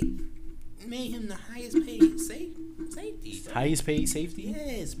 bro, they made him the highest paid safety. Bro. Highest paid safety.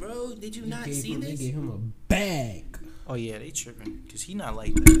 Yes, bro. Did you not see They this? gave him a bag. Oh yeah, they tripping because he not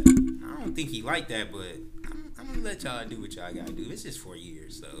like that. I don't think he like that, but I'm gonna let y'all do what y'all gotta do. It's just 4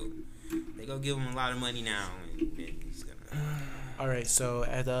 years, so they gonna give him a lot of money now, and then he's gonna. All right, so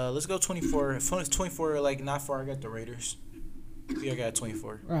at let's go 24. If it's 24, like not far. I got the Raiders. I got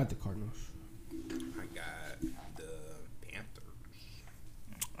 24. Or at the Cardinals. I got the Panthers.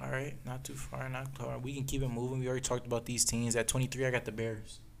 All right, not too far, not far. We can keep it moving. We already talked about these teams. At 23, I got the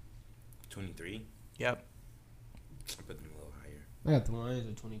Bears. 23. Yep. I put them a little higher. I got the Lions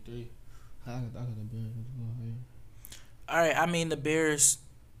at 23. I got the Bears a little higher. All right, I mean the Bears.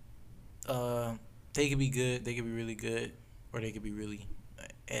 They could be good. They could be really good, or they could be really,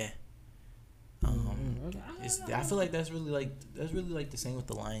 I feel like that's really like the same with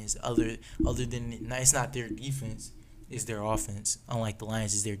the Lions. Other than it's not their defense, it's their offense. Unlike the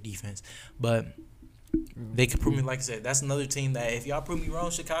Lions, it's their defense. But they could prove me. Like I said, that's another team that if y'all prove me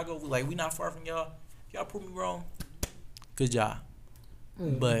wrong, Chicago, like we not far from y'all. If y'all prove me wrong, good job.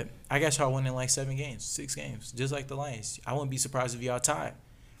 But I got y'all winning like 7 games, 6 games, just like the Lions. I wouldn't be surprised if y'all tied.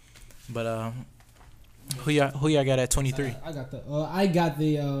 But who y'all got at 23? I got the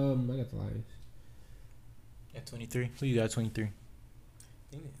Lions. At 23, who you got at 23? I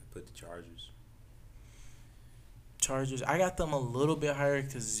think they put the Chargers. Chargers. I got them a little bit higher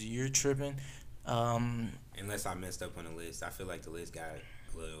because you're tripping. Unless I messed up on the list, I feel like the list got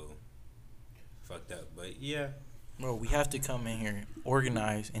a little fucked up. But yeah, Bro, we have to come in here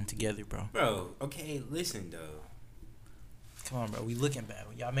organized and together, bro. bro. Okay, listen though. Come on, bro. We looking bad.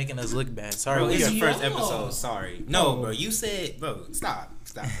 Y'all making us look bad. Sorry. Bro, it's we your are, first episode. Sorry. No, bro. You said, bro. Stop,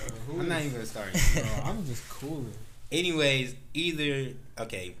 bro. I'm not even gonna start. Bro, I'm just cooling. Anyways,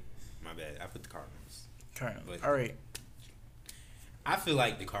 okay, my bad. I put the Cardinals. But all right. I feel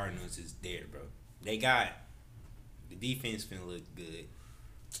like the Cardinals is there, bro. They got the defense finna look good.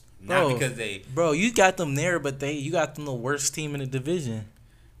 Not because they, bro. You got them there, but you got them the worst team in the division.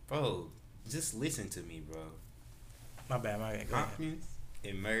 bro. Just listen to me, bro. My bad. Go ahead. Hopkins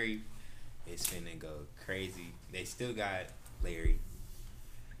and Murray is finna go crazy. They still got Larry.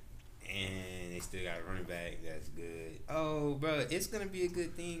 And they still got a running back that's good. Oh, bro, it's gonna be a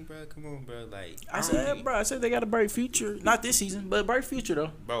good thing, bro. Come on, bro. Like I said they got a bright future. Not this season, but a bright future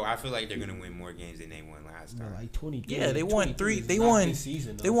though. bro, I feel like they're gonna win more games than they won last time. Like 23. Yeah, they won 3. They won.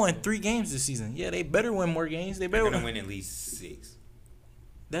 They won 3 games this season. Yeah, they better win more games. They better They're gonna win at least 6.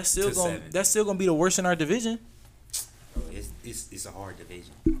 That's still to going. 7. That's still gonna be the worst in our division. Bro, it's a hard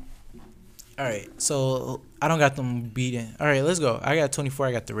division. All right, so I don't got them beating. All right, let's go. I got 24.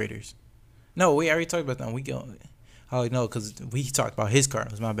 I got the Raiders. No, we already talked about them. We go. Oh no, because we talked about his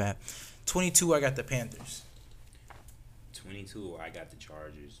Cardinals. My bad. 22. I got the Panthers. 22, I got the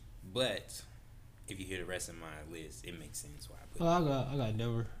Chargers. But if you hear the rest of my list, it makes sense why I put. I got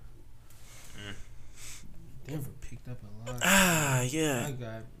Denver. Denver picked up a lot. Yeah.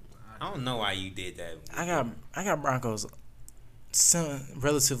 I don't know why you did that. I got Broncos.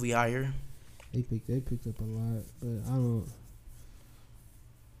 Relatively higher. They picked up a lot, but I don't.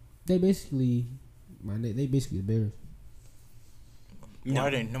 They basically the Bears. No.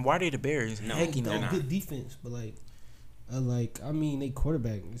 Why are they the Bears? No, Heck, you they're know. not. Good defense, but they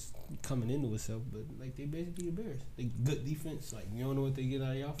quarterback is coming into itself, but like they basically the Bears. They good defense, like you don't know what they get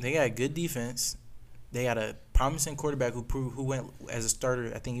out of y'all. They got good defense. They got a promising quarterback who went as a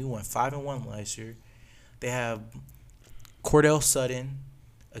starter. I think he went 5-1 last year. They have Cordell Sutton,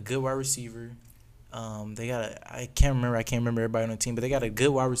 a good wide receiver. They got I can't remember everybody on the team, but they got a good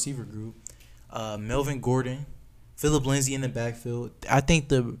wide receiver group. Melvin Gordon, Phillip Lindsay in the backfield. I think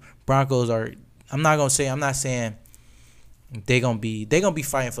the Broncos are. I'm not saying they're gonna be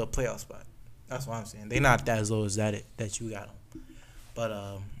fighting for a playoff spot. That's what I'm saying. They not that as low as that you got them.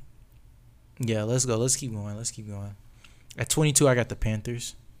 But yeah, let's go. Let's keep going. At 22, I got the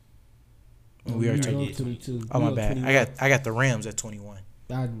Panthers. We are 22. Oh my bad. I got the Rams at 21.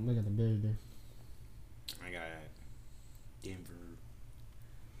 I got the Bears there. I got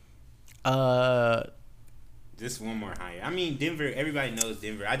Denver. Just one more higher. I mean, Denver. Everybody knows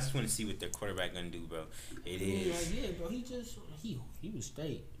Denver. I just want to see what their quarterback gonna do, bro. It is. Yeah, bro. He was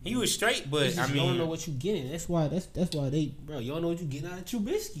straight. He was straight, but I mean, you don't know what you getting. That's why they, bro. You don't know what you getting out of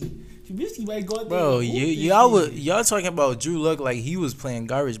Trubisky. Trubisky might go out there. Bro, y'all talking about Drew Luck like he was playing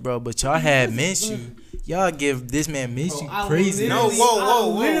garbage, bro. But y'all had Minshew. Y'all give this man Minshew crazy. No,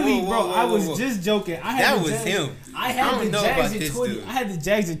 whoa, bro. I was just joking. That was him. I had the Jags at 20. I had the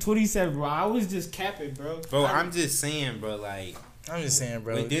Jags at 27, bro. I was just capping, bro. Bro, I'm just saying, bro. Like, I'm just saying,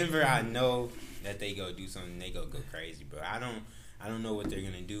 bro. With Denver, I know that they go do something. They go crazy, bro. I don't know what they're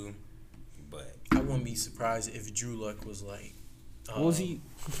gonna do, but I wouldn't be surprised if Drew Luck was like, was he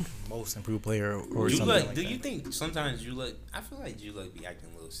most improved player or Drew something Luck, like do that. you think sometimes Drew Luck? I feel like Drew Luck be acting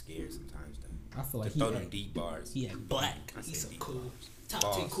a little scared sometimes, though. I feel like to throw them deep bars. He had black. I He's so deep cool. bars.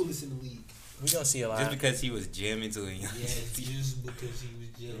 Top 10 coolest in the league. We gonna see a lot. Just because he was jamming to him. Yes, just because he was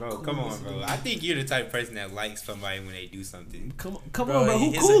just Bro, come on, bro. I think you're the type of person that likes somebody when they do something. Come on, bro.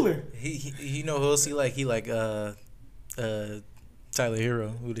 Who he's cooler? You know who'll see like Tyler Hero,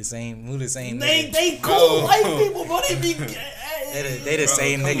 who the same They cool white people, bro. They be they the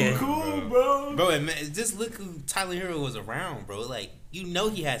same nigga. Cool, bro. Bro, and man, just look who Tyler Hero was around, bro. Like, you know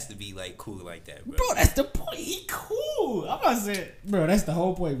he has to be like cool like that, bro. Bro, that's the point. He cool. I'm not saying, bro. That's the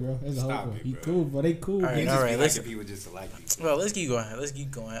whole point, bro. That's the Stop whole point. it, He bro. cool, bro. They cool. All right, You all just right. be Let's liking people just to like people. well, let's keep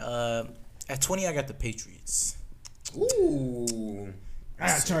going. At 20, I got the Patriots. Ooh. I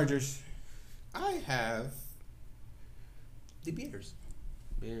got Chargers. I have the Bears.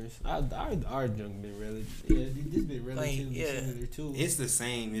 Bears. Our junk been really. Yeah, this been relatively similar too. It's the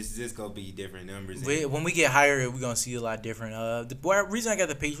same. It's just gonna be different numbers. When we get higher, we're gonna see a lot different. The reason I got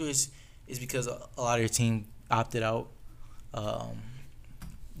the Patriots is because a lot of your team opted out. Yeah,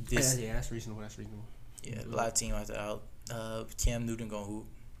 that's reasonable. Yeah, a lot of team opted out. Cam Newton gonna hoop.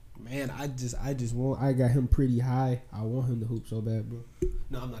 Man, I got him pretty high. I want him to hoop so bad, bro.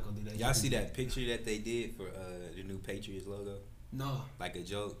 No, I'm not gonna do that. Y'all see that picture that they did for the new Patriots logo? No. Like a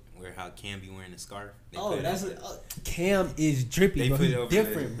joke where how Cam be wearing a scarf. Cam is drippy, They bro. put He's it over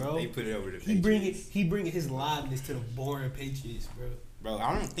different, the, bro. They put it over the He Patriots. bringing his liveness to the boring Patriots, bro. Bro,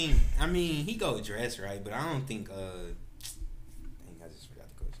 I don't think. I mean, he go dress right, but I don't think. Dang, I just forgot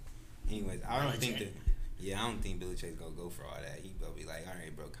the question. Anyways, I don't think that. Yeah, I don't think Billy Chase gonna go for all that. He gonna be like, all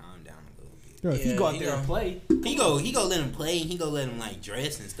right, bro, calm down a little bit. Bro, if he go out there and play, He go let him play. He go let him like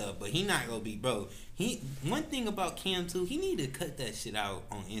dress and stuff. But he not gonna be, bro. One thing about Cam too, he need to cut that shit out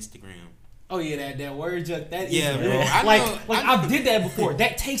on Instagram. oh yeah, that word junk. That Yeah, is bro. real. I Like know. I did that before.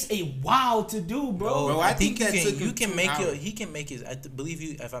 That takes a while to do, bro. Bro, I think that took him you can 2 make hours. he can make his. I believe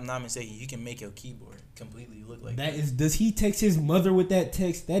you. If I'm not mistaken, you can make your keyboard completely look like That is. Does he text his mother with that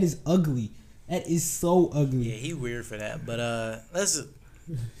text? That is ugly. That is so ugly. Yeah, he weird for that. But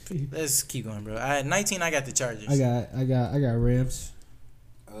let's keep going, bro. At 19, I got the Chargers. I got Rams.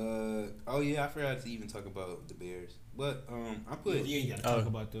 Oh yeah, I forgot to even talk about the Bears. But I put You ain't gotta talk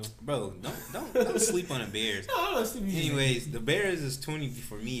about them. bro. Don't sleep on the Bears. No, Anyways, the Bears is 20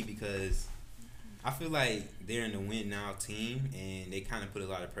 for me because I feel like they're in the win now team and they kind of put a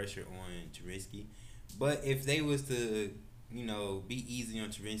lot of pressure on Trubisky. But if they was to, be easy on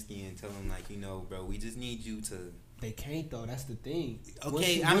Trubisky and tell him like, bro, we just need you to. They can't though. That's the thing.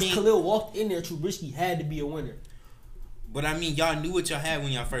 Okay, once Khalil walked in there, Trubisky had to be a winner. But I mean, y'all knew what y'all had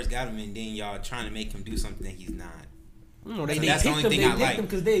when y'all first got him, and then y'all trying to make him do something that he's not. No, So that's the only thing I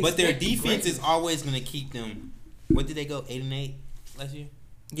like. But their defense greatness. is always gonna keep them. What did they go 8-8 last year?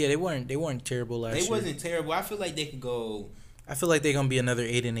 Yeah, they weren't terrible last year. They wasn't terrible. I feel like they could go I feel like they're gonna be another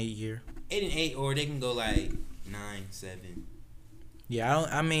 8-8 year. 8-8, or they can go like 9-7. Yeah,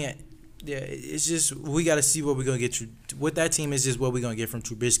 it's just we got to see what we're gonna get. With that team, is just what we're gonna get from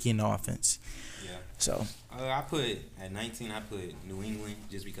Trubisky in the offense. Yeah. So I put at 19. I put New England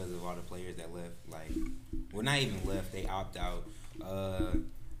just because of all the players that left. Like, well, not even left. They opt out.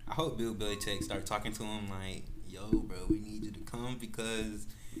 I hope Bill Belichick start talking to him like, "Yo, bro, we need you to come," because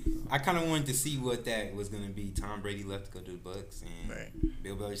I kind of wanted to see what that was gonna be. Tom Brady left to go to the Bucks, and right.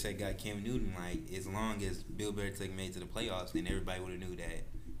 Bill Belichick got Cam Newton. Like, as long as Bill Belichick made it to the playoffs, then everybody would have knew that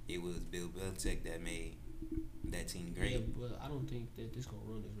it was Bill Belichick that made that team great. Yeah, but I don't think that this gonna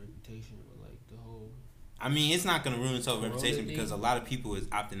ruin his reputation or like the whole. I mean, it's not gonna ruin his whole Corona reputation thing? because a lot of people is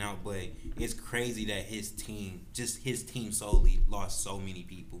opting out, but it's crazy that his team solely lost so many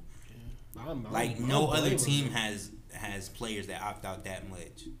people. Like no other team has players that opt out that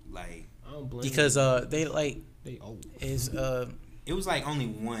much. Like I don't blame because them. they old. is it was like only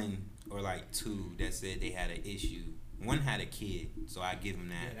one or like two that said they had an issue. One had a kid, so I give them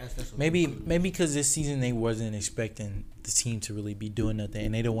that. Yeah, that's what maybe because this season they wasn't expecting the team to really be doing nothing,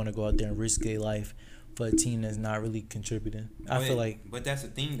 and they don't want to go out there and risk their life for a team that's not really contributing. I feel like, but that's the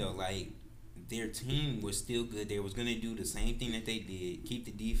thing though. Like their team was still good. They was gonna do the same thing that they did. Keep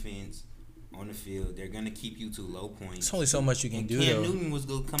the defense on the field. They're gonna keep you to low points. it's only so much you can And do. Cam though. Newton was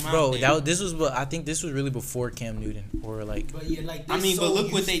gonna come Bro, out there. this was, I think this was really before Cam Newton, or like, But yeah, like I mean, so but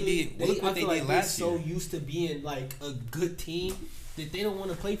look what used they to- did. Look what I they feel did like last they're year. so used to being like a good team that they don't want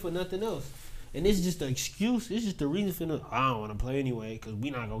to play for nothing else. And this is just an excuse. It's just the reason for them. I don't want to play anyway because we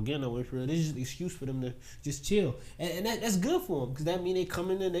not gonna get nowhere for real. This is just an excuse for them to just chill, and that's good for them because that means they come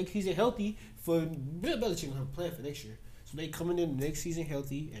in the next season healthy. For Bill Belichick gonna have a plan for next year, so they coming in the next season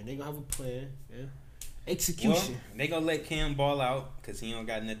healthy and they gonna have a plan. Yeah, execution. Well, they gonna let Cam ball out because he don't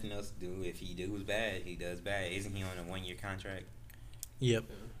got nothing else to do. If he does bad, he does bad. Isn't he on a 1-year contract? yep.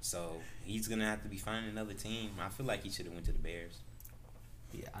 So he's gonna have to be finding another team. I feel like he should have went to the Bears.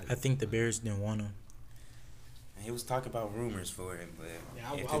 Yeah, I think the Bears didn't want him. He was talking about rumors for him, but Yeah,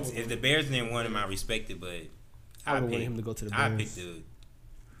 I if, would- if the Bears didn't want him, I respect it. But I would want him to go to the I Bears. picked the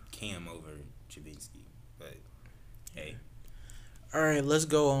Cam over Trubisky. But hey, All right, let's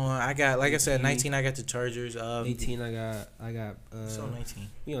go on. I got, like I said, 19. I got the Chargers. 18. I got. So 19.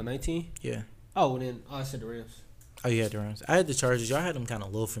 You on 19? Yeah. Oh, and then I said the Rams. Oh, you had the Rams. I had the Chargers. Y'all had them kind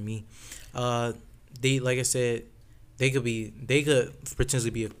of low for me. They, like I said, they could potentially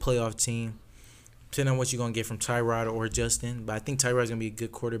be a playoff team, depending on what you're gonna get from Tyrod or Justin. But I think Tyrod's gonna be a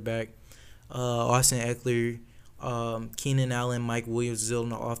good quarterback. Austin Eckler, Keenan Allen, Mike Williams is on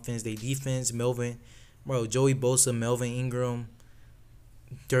the offense. They defense, Joey Bosa, Melvin Ingram,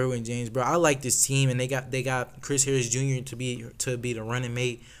 Derwin James. Bro, I like this team, and they got Chris Harris Jr. to be the running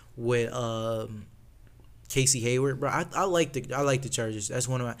mate with Casey Hayward, bro. I like the Chargers. That's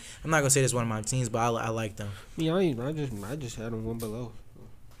one of my. I'm not gonna say that's one of my teams, but I like them. Yeah, I just had them one below.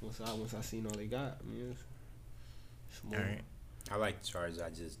 Once I seen all they got, I mean, it's All more. right. I like the Chargers. I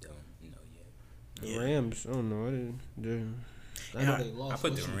just don't know yet. The Yeah. Rams, I don't know. I know Yeah, they lost. I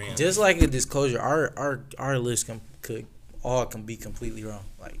put the What's it Rams. called? Just like a disclosure, our list could be completely wrong.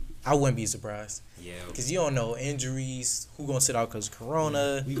 Like I wouldn't be surprised Yeah. because you don't know injuries, who gonna sit out because of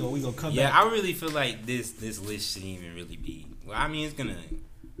Corona. We gonna come Yeah, back. I really feel like this list shouldn't even really be. Well, I mean, it's gonna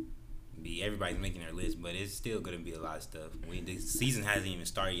be everybody's making their list, but it's still gonna be a lot of stuff. The season hasn't even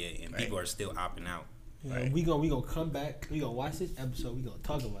started yet, and people are still opting out. Yeah, Right. we gonna come back. We gonna watch this episode. We gonna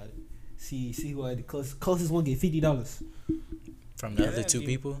talk about it. See who had the closest one get $50. From the Yeah, other two yeah.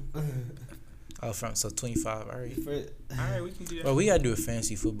 people. Oh, so 25. All right. All right, we can do that. Bro, we gotta do a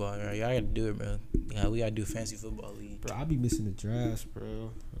fantasy football, right? Y'all gotta do it, bro. Yeah, we gotta do a fantasy football league. Bro, I be missing the drafts,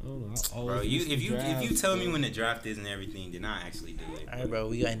 bro. I don't know. I always Bro, miss the if you drafts, tell me bro. when the draft is and everything, then I actually do it. All right, bro.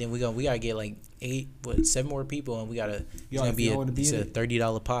 We gotta get like 7 more people, and we gotta. It's Y'all, gonna if be y'all wanna be in a it.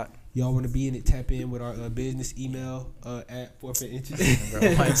 $30 pot. Y'all want to be in it? Tap in with our business email at 4 inches. Bro,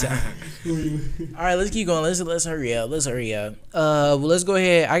 one time. All right, let's keep going. Let's hurry up. Well, let's go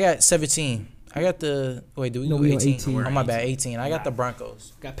ahead. I got 17. I got the wait. Do we No, go we on 18? 18. Oh my bad, 18. I got the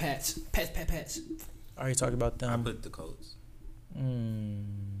Broncos. Got Pats. I already talked about I them. put the Colts.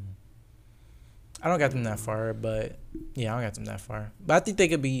 I don't got them that far, but yeah, I don't got them that far. But I think they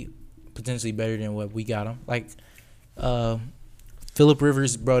could be potentially better than what we got them. Like, Phillip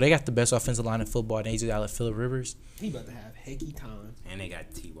Rivers, bro. They got the best offensive line in football, and they just got like Phillip Rivers. He about to have hecky time. And they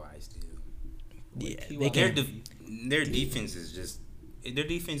got T.Y. still. Yeah, T.Y. they Their, can. their defense is just... Their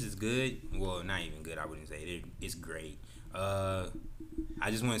defense is good. Well, not even good, I wouldn't say. It's great. I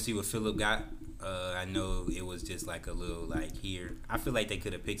just want to see what Phillip got. I know it was just like a little like here. I feel like they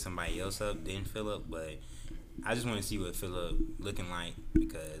could have picked somebody else up than Phillip, but I just want to see what Phillip looking like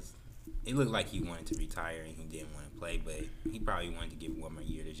because it looked like he wanted to retire and he didn't want to play, but he probably wanted to give one more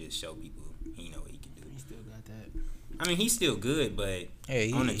year to just show people he know what he can do. He still got that. I mean, he's still good, but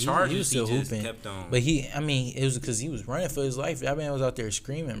Hey, on the Chargers, he was still just hooping. kept on. But it was because he was running for his life. That man was out there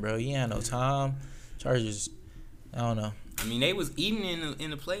screaming, bro. He had no time. Chargers, I don't know. I mean, they was eating in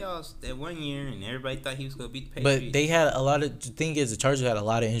the playoffs that 1 year, and everybody thought he was gonna beat the Patriots. But they had a lot of. The thing is, the Chargers had a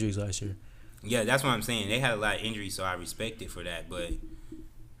lot of injuries last year. Yeah, that's what I'm saying. They had a lot of injuries, so I respect it for that. But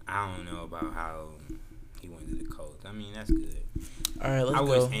I don't know about how he went to the Colts. I mean, that's good. All right, let's I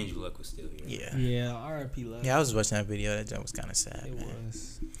go. wish Andrew Luck was still here. Yeah. Yeah, R.I.P. Love. Yeah, I was watching that video. That joke was kind of sad, It man.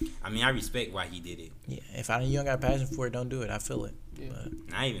 was. I mean, I respect why he did it. Yeah, if you don't got passion for it, don't do it. I feel it. Yeah. But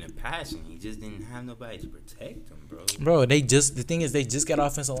Not even a passion. He just didn't have nobody to protect him, bro. Bro, the thing is they just got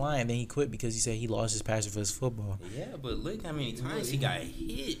offensive line, and then he quit because he said he lost his passion for his football. Yeah, but look how many times he got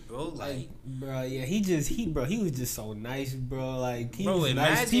hit, bro. Like, bro, yeah, he was just so nice, bro. Like, he Bro, was nice.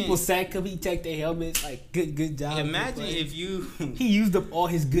 imagine- People sack him, he checked their helmets. Like, good job. imagine Like, if you, he used up all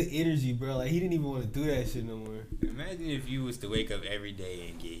his good energy, bro. Like, he didn't even want to do that shit no more. imagine if you was to wake up every day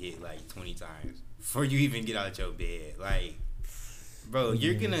and get hit like 20 times before you even get out your bed. Like, bro,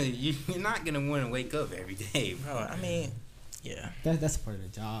 you're not gonna want to wake up every day, bro. Bro, I mean, yeah, That's part of the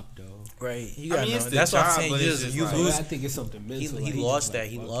job, though. right. You I gotta mean, know. it's the That's what I'm job, saying. but You, it's just you like- lose. I think it's something mental. He like, lost just that. like,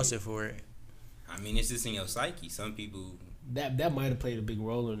 He fuck lost it for it. I mean, it's just in your psyche. Some people, That might have played a big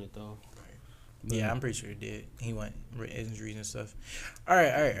role in it, though. Yeah, I'm pretty sure it did. He went with injuries and stuff. All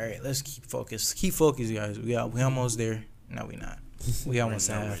right. Let's keep focused. Keep focused, guys. We almost there. No, we not. We almost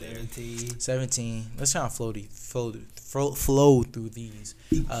We're have there. 17. Let's try to flow through these.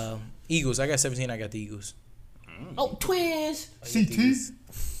 Eagles. I got 17. I got the Eagles. Oh, twins. I got the Eagles.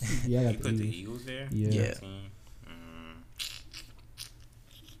 Yeah, I you got put the the Eagles there. Yeah.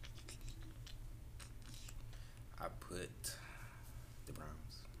 I put the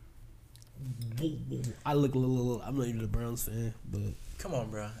Browns. I look a little. I'm not even a Browns fan, but Come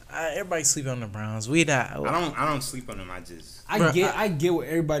on, bro. Everybody sleeping on the Browns. We not. I don't sleep on them. I just. I get what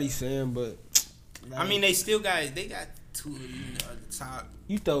everybody's saying, but I mean, they got two at the top.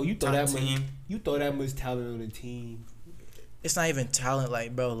 you throw Top that much 10. you throw that much talent on the team. It's not even talent.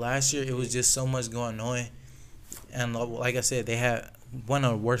 Like, bro, last year it was just so much going on, and like I said, they had one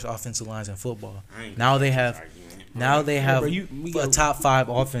of the worst offensive lines in football. I ain't Now gonna they make have. this argument. Now they have bro, we a got- top 5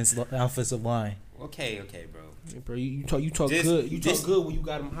 offensive line. Okay, bro. Bro, you talk This- good. You this- talk good when you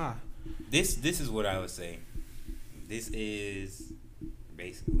got them high. This is what I would say. This is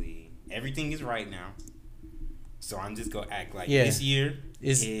basically everything is right now. So I'm just gonna act like Yeah. this year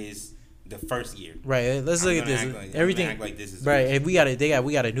Is- is the first year. Right. Let's I'm look at gonna this. act like- I'm Everything. gonna act like this is Right. first. If we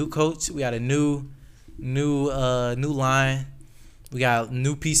got a new coach. We got a new line. We got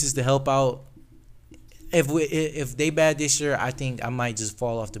new pieces to help out. If they bad this year, I think I might just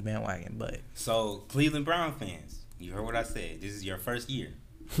fall off the bandwagon. But So Cleveland Brown fans, you heard what I said. This is your first year.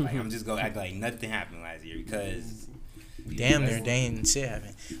 Like, I'm just gonna act like nothing happened last year because damn near dang shit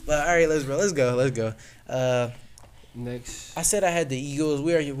happened. But all right, let's go. Next, I said I had the Eagles.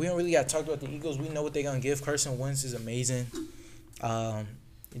 We don't really got to talk about the Eagles. We know what they're gonna give. Carson Wentz is amazing.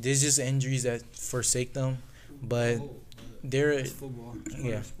 There's just injuries that forsake them, but they're it's football. It's yeah.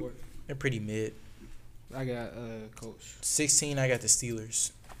 yeah. Sport. they're pretty mid. I got coach. 16, I got the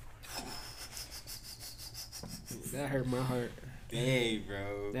Steelers. That hurt my heart. hey,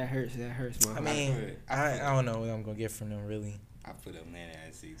 bro. That hurts my I heart. mean, I don't know what I'm gonna get from them really. I put Atlanta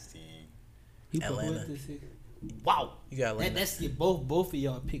at 16. He put Atlanta. what this is? Wow. You got Atlanta. That's both of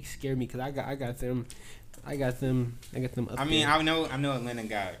y'all picks scare me because I got them up I mean, there. I know Atlanta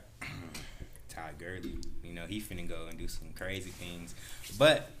got Todd Gurley. You know, he finna go and do some crazy things.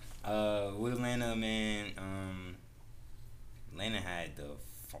 But with Atlanta, man, Atlanta had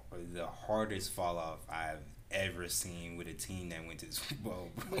the hardest fall off I've ever seen with a team that went to the Super Bowl,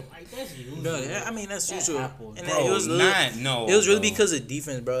 bro. Like, that's usual. No, I mean that's That usual. happens. And Bro, it was no, It was really bro. because of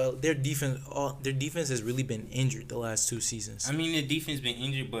defense, bro. Their defense has really been injured the last 2 seasons. I mean, the defense been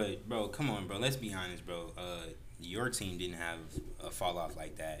injured, but bro, come on, bro. Let's be honest, bro. Your team didn't have a fall off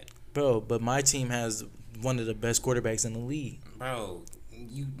like that, Bro, but my team has one of the best quarterbacks in the league. bro.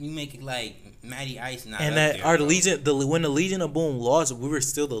 You make it like Matty Ice not And up that there, our bro. when the Legion of Boom lost, we were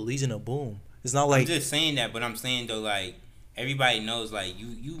still the Legion of Boom. It's not I'm like just saying that, but I'm saying though, like everybody knows, like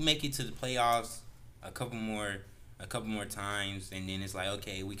you make it to the playoffs a couple more times, and then it's like,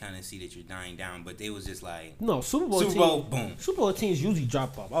 okay, we kind of see that you're dying down. But it was just like No, Super Bowl boom. Super Bowl teams usually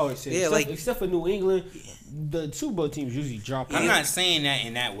drop off. I always say, Yeah, except for New England, the Super Bowl teams usually drop I'm off. not saying that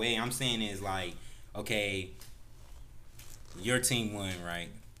in that way. I'm saying it's like, okay, your team won, right?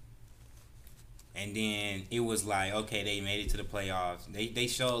 And then it was like, okay, they made it to the playoffs. They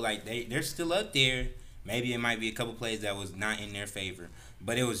showed like they're still up there. Maybe it might be a couple plays that was not in their favor,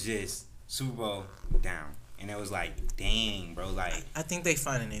 but it was just Super Bowl down, and it was like, dang, bro, like I think they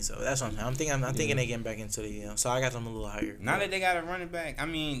finding it. So that's what I'm saying. I'm thinking they getting back into the so I got them a little higher. now that they got a running back. I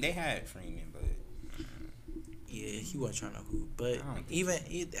mean, they had Freeman, but Yeah, he wasn't trying to hoop, but I don't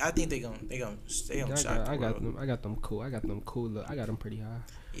think I think they gonna shock the I got world. them. I got them cool. I got them pretty high.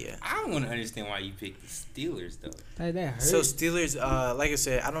 Yeah. I don't want to understand why you picked the Steelers though. That hurt. So Steelers, like I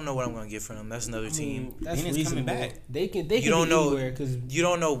said, I don't know what I'm gonna get from them. That's another team. That's Dennis coming reasonable. back. They can You don't be know- anywhere because You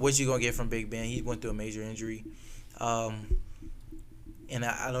don't know what you're gonna get from Big Ben. He went through a major injury, and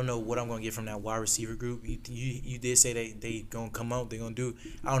I don't know what I'm gonna get from that wide receiver group. You did say they gonna come out. They gonna do.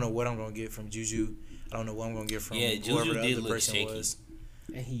 I don't know what I'm gonna get from Juju. I don't know what I'm gonna get from Yeah, whoever Juju the did other look person shaky. was.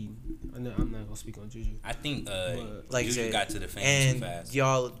 And I'm not gonna speak on Juju. I think Like I Juju said, got to the fans too and fast.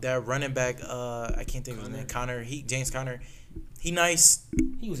 y'all, that running back, I can't think of his name. James Conner. He nice.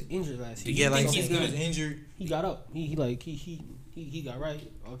 He was injured last year. Do you Yeah, like think he's he was good? injured. He got up. He got right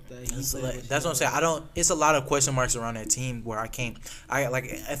off that. That's what I'm saying. I don't. It's a lot of question marks around that team where I can't. I like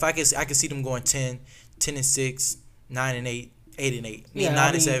if I could see them going 10-6, 9-8, 8-8.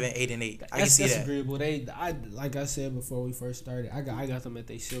 Yeah, 9-7, 8-8. I can see that's that. agreeable. Like I said before we first started, I got them at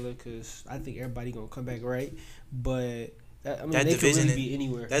their ceiling because I think everybody gonna come back right. But they could division really be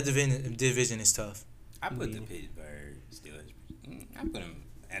anywhere. That division is tough. I put the Pittsburgh Steelers. I put them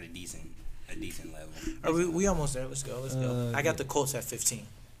at a decent level. Are we almost there? Let's go. I got the Colts at 15.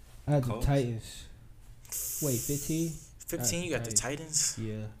 I had the Colts? Titans. Wait, 15? 15. You got the Titans.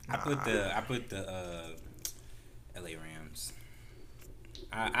 Yeah. I put the LA Rams.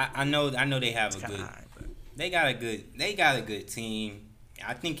 I know they have It's a kinda good. high, but They got a good team.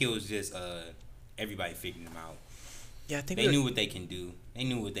 I think it was just everybody figuring them out. yeah, I think They knew what they can do. They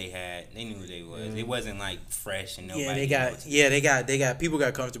knew what they had. They knew what they was. It wasn't like fresh and nobody. they got people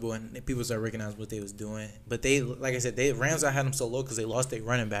got comfortable and people started recognizing what they was doing. But they, like I said, Rams I had them so low because they lost their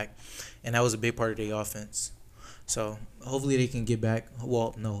running back, and that was a big part of their offense. So hopefully they can get back.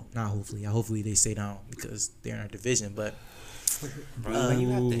 Well, no, not hopefully. Hopefully they stay down because they're in our division. But Bro, you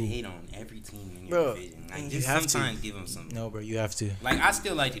have to hate on every team in your division. Like, you just have to. sometimes give them some. no, bro, you have to. Like, I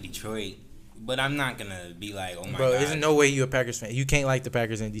still like the Detroit, but I'm not gonna be like, oh my Bro, god. there's no way you a Packers fan. You can't like the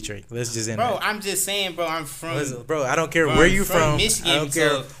Packers in Detroit. Let's just end Bro, that. I'm just saying, bro. I'm from. Listen, bro, I don't care Bro, where I'm you from. Michigan, I don't care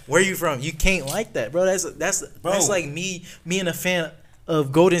so- where you from. You can't like that, bro. That's Bro. like me and a fan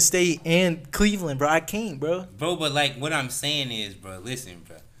of Golden State and Cleveland, bro. I can't, bro. Bro, but like what I'm saying is, bro, listen,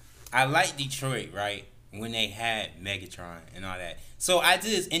 bro. I like Detroit, right? When they had Megatron and all that. So and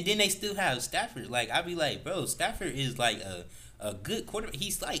then they still have Stafford. Like, I be like, bro, Stafford is like a good quarterback.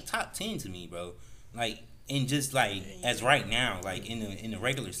 He's like top 10 to me, bro. Like, and just like as right now, like in the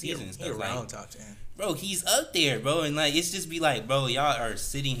regular season and He stuff, around like, top 10. bro, he's up there, bro. And like, it's just be like, bro, y'all are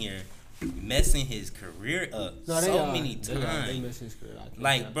sitting here messing his career up many They times. missed his career. I can't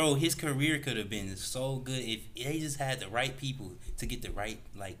Like, count. bro, his career could have been so good if they just had the right people to get the right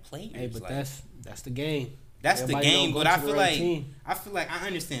like players. Hey, but like, that's the game. that's the Everybody game. don't But go I to the feel right like team. I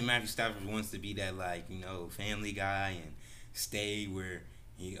understand Matthew Stafford wants to be that, like, you know, family guy and stay where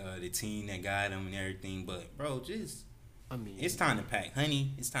he the team that got him and everything. But bro, just I mean, it's time to pack,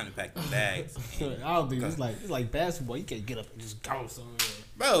 honey. It's time to pack the bags. And, I don't think it's like basketball. You can't get up and just go somewhere.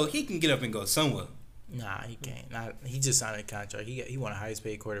 bro, he can get up and go somewhere. Nah, he can't. He just signed a contract. He one of the highest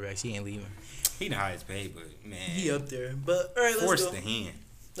paid quarterbacks. He ain't leaving. He the highest paid, but man, He up there. But all right, let's force go. the hand.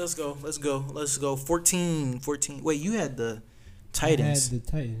 Let's go. 14. Wait, you had the Titans. The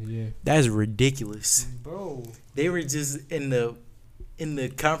Titans, yeah. That's ridiculous. Bro, They were just in the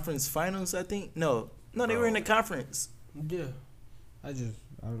conference finals, I think. No, they were in the conference. yeah. I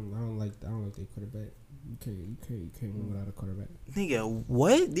don't like their quarterback. You can't win without a quarterback. Nigga,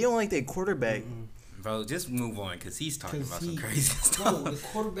 what? They don't like their quarterback. Bro, just move on because he's talking about some crazy Bro, stuff.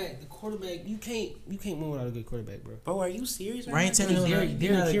 the quarterback, you can't win without a good quarterback, bro. Bro, are you serious? Ryan now? Tannehill, he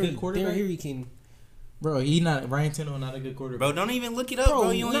not a good quarterback? Derrick Henry can. Bro, Ryan Tannehill not a good quarterback. Bro, don't even look it up,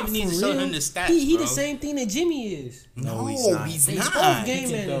 bro. You don't not even need to for show real. him the stats, He bro. the same thing that Jimmy is. No, he's not. He's They not. both game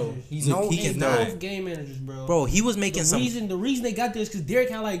He can throw. managers. He's No, he he's can not. throw. Both game managers, bro. Bro, he was making The reason they got this because Derrick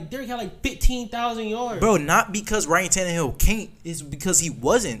had like 15,000 yards. Bro, not because Ryan Tannehill can't. It's because he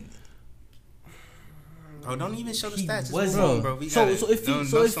wasn't. Bro, don't even show the He stats. Just wasn't. move on, bro. We So gotta- if no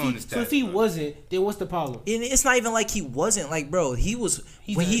showing the stats, bro. wasn't, then what's the problem? And it's not even like he wasn't. Like, bro, he was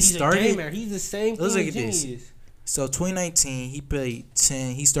when he he's a started. gamer. He's the same Let's thing look that at Jimmy this. is. So 2019, he played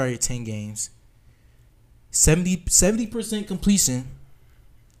 10. He started 10 games. 70% completion.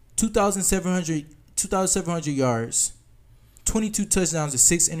 2,700 yards. 22 touchdowns and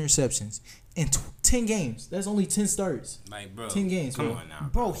 6 interceptions in 10 games. That's only 10 starts. Like, bro, 10 games, come bro. on now.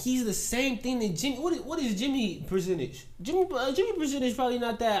 Bro, he's the same thing that Jimmy. What is Jimmy percentage? Jimmy percentage probably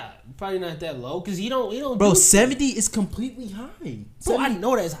not that low because he don't. Bro, do 70 is completely high. Bro, I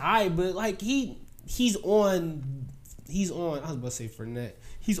know that's high, but like he's on. I was about to say Fournette.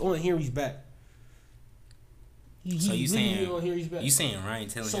 He's on Henry's back. So you saying on Henry's back. you saying Ryan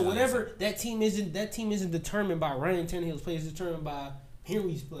Tannehill? So whatever that team isn't determined by Ryan Tannehill's play. It's determined by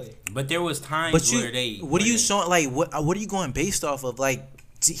Henry's play. But there was times But where they. what are you showing? Like, what are you going based off of? Like,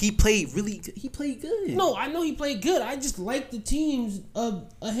 he played really good. He played good. No, I know he played good. I just like the teams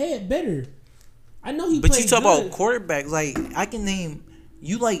ahead better. I know he But played you talk good. about quarterback. Like, I can name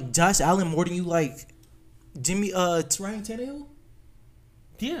you like Josh Allen more than you like Ryan Tannehill.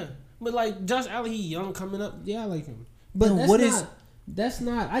 Yeah, But like Josh Allen, he young coming up. Yeah, I like him. But Then that's what not, is- That's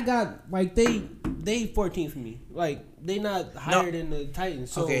not. I got like they 14 for me. Like they not higher than the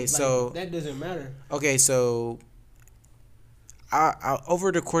Titans. So, Okay, like, so- that doesn't matter. Okay, so I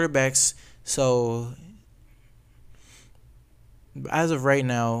over the quarterbacks. So as of right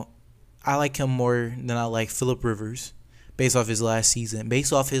now, I like him more than I like Phillip Rivers, based off his last season.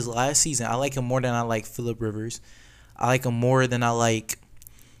 Based off his last season, I like him more than I like Phillip Rivers. I like him more than I like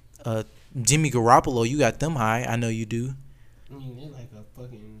Jimmy Garoppolo. You got them high. I know you do. I mean, they're like a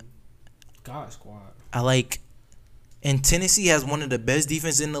fucking god squad. I like, and Tennessee has one of the best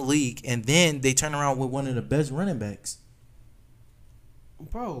defense in the league, and then they turn around with one of the best running backs.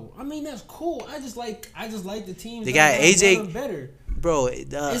 Bro, I mean that's cool. I just like the teams. They that got are AJ running better. Bro,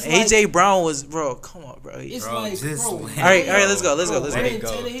 It's AJ Brown was come on, bro. It's Bro, like, just bro. let All right, it let's go. Bro, Let Ryan it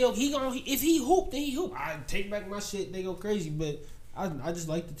go. Tannehill, if he hoop, then he hoop. I take back my shit. They go crazy, but I just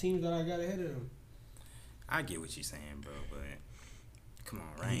like the teams that I got ahead of them. I get what you're saying, bro, but come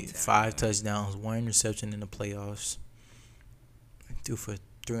on, Ryan. 5 touchdowns, 1 interception in the playoffs. Through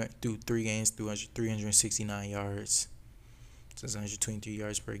 3 games, 369 yards. So it's 123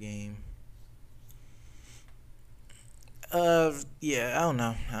 yards per game. Yeah, I don't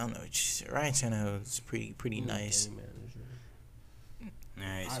know. Ryan Tannehill is pretty nice. Game manager. All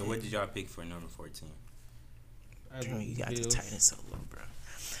right, so what did y'all pick for number 14? Bro, you got the Bills. Titans so low,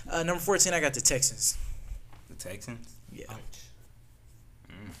 bro. Number 14, I got the Texans. The Texans? Yeah, Ouch.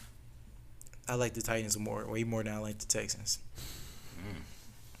 I like the Titans way more than I like the Texans.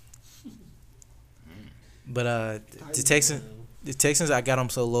 But the Texans, I got them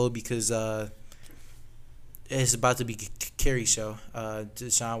so low because it's about to be carry show.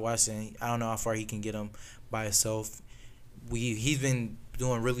 Deshaun Watson, I don't know how far he can get him by himself. He's been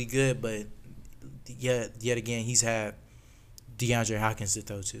doing really good, but yet again he's had DeAndre Hopkins to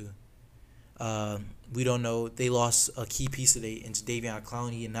throw to. We don't know. They lost a key piece of into Davion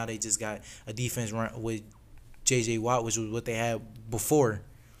Clowney, and now they just got a defense run with J.J. Watt, which was what they had before.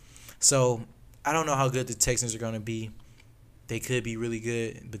 So I don't know how good the Texans are going to be. They could be really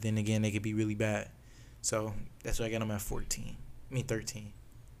good, but then again, they could be really bad. So that's why I got them at 14. I mean 13.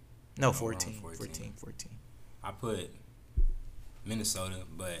 No, 14. 14. I put Minnesota,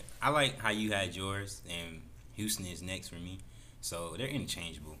 but I like how you had yours, and Houston is next for me. So they're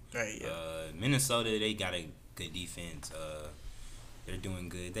interchangeable. Right, yeah. Minnesota, they got a good defense. They're doing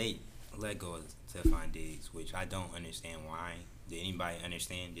good. They let go of Stephon Diggs, which I don't understand why. Did anybody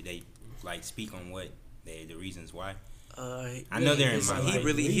understand? Did they speak on what the reasons why? I know they're in my life.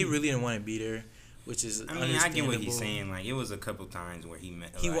 He really didn't want to be there, which is I mean, I get what he's saying. Like, it was a couple times where he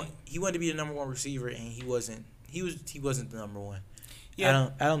met. He wanted to be the number 1 receiver, and he wasn't. He wasn't the number 1.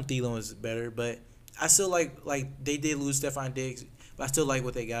 Yeah. Adam Thielen was better, but I still like they did lose Stephon Diggs, but I still like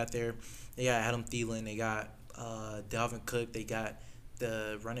what they got there. They got Adam Thielen, they got Dalvin Cook, they got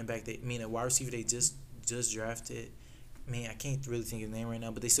the running back. The wide receiver they just drafted. I can't really think of his name right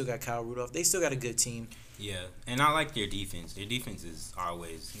now, but they still got Kyle Rudolph. They still got a good team. Yeah, and I like their defense. Their defense is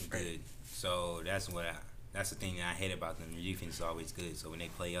always good. So that's the thing that I hate about them. Their defense is always good. So when they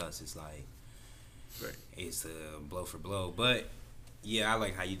play us, it's like it's a blow for blow. But yeah, I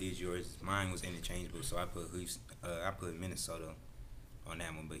like how you did yours. Mine was interchangeable, so I put Minnesota on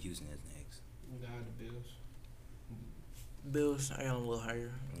that one, but Houston is next. We got the Bills. Bills, I got them a little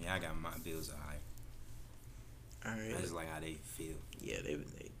higher. Yeah, I got my Bills high. All right. I just like how they feel. Yeah,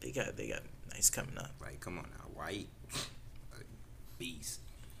 they got nice coming up. Like, come on now, White, beast.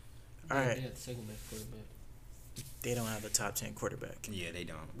 All right. They got the second best quarterback. They don't have a top 10 quarterback. Yeah, they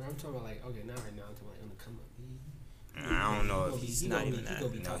don't. Bro, I'm talking about not right now. I'm talking about on the come up. I don't know if he's not even that.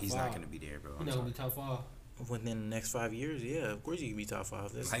 No, he's not gonna be there, bro. He's not gonna be top 5. Within the next 5 years, yeah, of course you can be top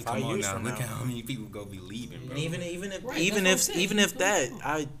 5. That's Like, 5 come on years now, from look now. at how many people go be leaving, bro. And even if Right, even that's what I'm saying. if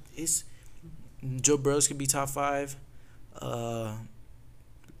that, it's Joe Burrows could be top 5.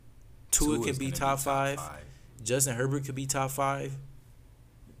 Tua could be top 5. Justin Herbert could be top 5.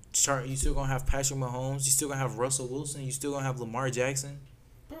 You still gonna have Patrick Mahomes. You still gonna have Russell Wilson. You still gonna have Lamar Jackson.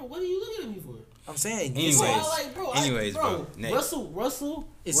 Bro, what are you looking at me for? I'm saying. Anyways, bro. Next.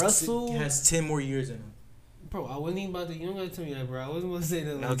 Russell has 10 more years in him. Bro, I wasn't even about to. You don't gotta tell me that, bro. I wasn't gonna say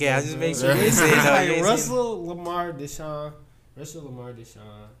that. Like Okay, that, I just bro. make sure you say no. Like, You ain't Russell, Lamar, Deshaun.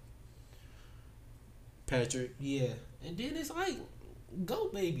 Patrick. Yeah, and then it's like, go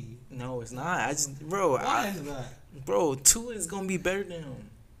baby. No, it's not. I just, bro. Why is that? Bro, Tua is gonna be better than him.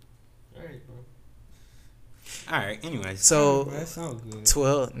 All right, bro. All right. Anyways, So Bro, that sounds good.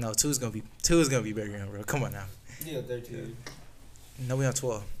 12. No, Tua's gonna be better than him, bro. Come on now. Yeah, 13. No, we on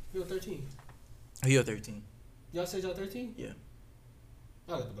 12. You're 13. He on 13. Y'all said y'all 13? Yeah.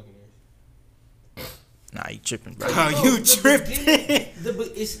 I got the Buccaneers. Nah, you tripping, bro. Oh, you tripping?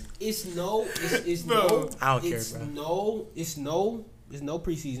 But it's no I don't care, it's bro. it's no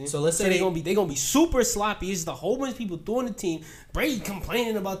preseason. So let's say they gonna be super sloppy. It's the whole bunch of people throwing the team. Brady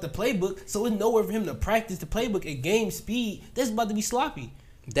complaining about the playbook, so it's nowhere for him to practice the playbook at game speed. That's about to be sloppy.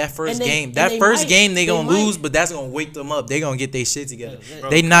 That first And they- game, and that they first might- game they they gonna might. lose, but that's gonna wake them up. They gonna get their shit together. Bro,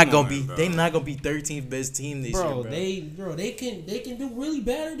 They not come gonna on, be. bro. They not gonna be 13th best team this year, bro. They can do really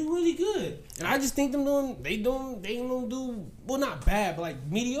bad or do really good. And I just think they don't do well, not bad, but like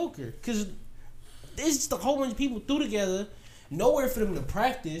mediocre. Cause it's just a whole bunch of people threw together, nowhere for them to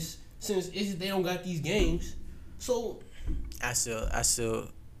practice since they don't got these games. So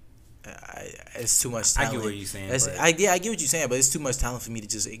it's too much I talent. get what you're saying, That's- but- I get what you're saying, but it's too much talent for me to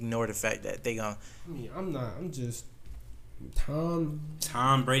just ignore the fact that they gonna. I mean, I'm just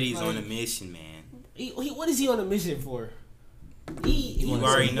Tom Brady's Like- on a mission, man. what is he on a mission for? You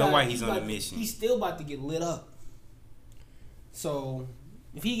already know why he's on a mission. He's still about to get lit up. So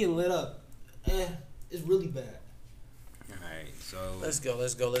if he get lit up, it's really bad. All right, so Let's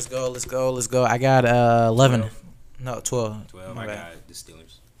go. I got 11. No, 12. 12. My I bad. got the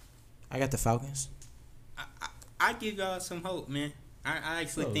Steelers. I got the Falcons. I give y'all some hope, man. I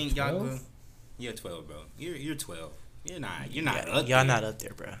actually Oh, think y'all 12? good. You're 12, bro. You're 12. You're not Yeah, up y'all there. not up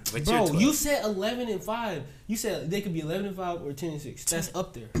there, bro. But Bro, you're 12. you said 11-5. You said they could be 11-5 or 10-6. That's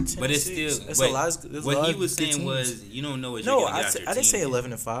up there. But it's still. It's but a lot. It's a what lot he of was good saying teams. was you don't know what No, you're gonna I get out said, your I didn't say team. You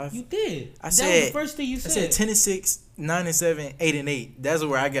 11-5. did. I That said was the first thing you I said. said 10-6, 9-7, 8-8. That's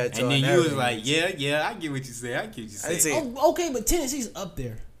where I got to. And then you was like, yeah, I get what you say. I get what you I didn't say. say- Oh, okay, but 10-6 is up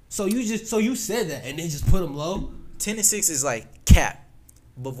there. So you said that and then just put them low, 10-6 is like cap.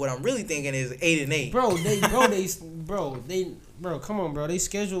 But what I'm really thinking is 8-8. bro. Come on, bro. They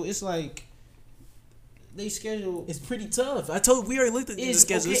schedule. It's like they schedule. It's pretty tough. We already looked at the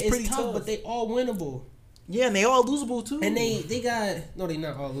schedule. It's pretty tough. but they all winnable. Yeah, and they all losable too. And they got no. They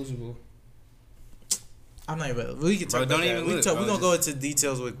not all losable. I'm not even. We can talk Bro, about don't that. even We look, talk, bro. we're gonna go into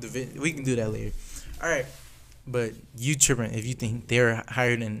details with we can do that later. All right, but you tripping if you think they're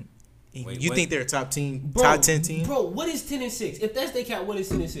higher than. Wait, you what? think they're a top team, Bro, top 10 team? Bro, what is 10-6? If that's they count, what is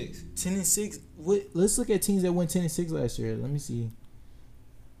 10-6? 10-6. Let's look at teams that went 10-6 last year. Let me see.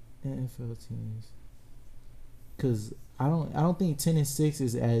 NFL teams. Cause I don't think 10-6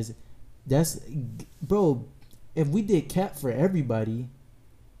 is as that's bro. If we did cap for everybody,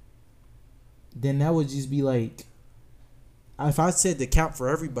 then that would just be like. If I said the cap for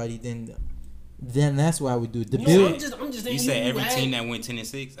everybody, then that's what I would do. The No, Bill, I'm just saying You said every had- team that went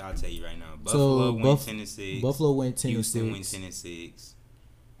 10-6. I'll tell you right now. So, Buffalo went 10-6. Buffalo went 10-6. Houston went 10-6.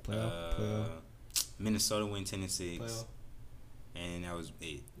 Playoff. Minnesota went 10-6. Playoff. And that was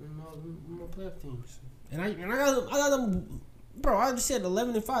it. My playoff teams. And I got them. Bro, I just said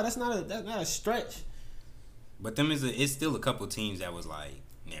 11-5. That's not a stretch. But it's still a couple teams that was like,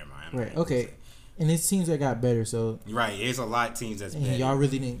 never mind. I'm not right? even Okay, gonna say. and it's teams that got better. So Right, there's a lot of teams that's and better. y'all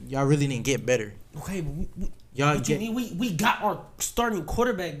really didn't get better. Okay, but Y'all what you get. mean? We got our starting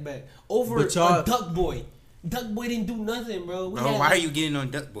quarterback back over But y'all- a Duck Boy. Duck Boy didn't do nothing, bro. We Bro, had- why are you getting on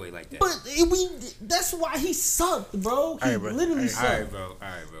Duck Boy like that? But that's why he sucked, bro. He Alright, bro. literally Alright. sucked. All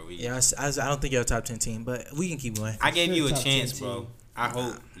right, bro. Yeah, I don't think you're a top 10 team, but we can keep going. I gave Sure you a top 10 chance, team. bro. I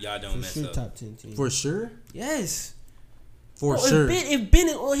hope y'all don't For mess sure, up. top 10 team. For sure. Yes. For Bro, sure. If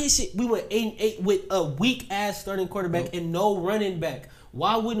Bennett on his shit, we went 8-8 with a weak ass starting quarterback and no running back.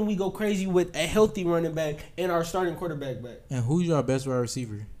 Why wouldn't we go crazy with a healthy running back and our starting quarterback back? And who's your best wide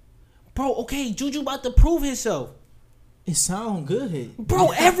receiver? Bro, okay, Juju about to prove himself. It sound good.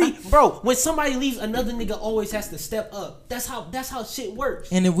 Bro, when somebody leaves, another nigga always has to step up. That's how shit works.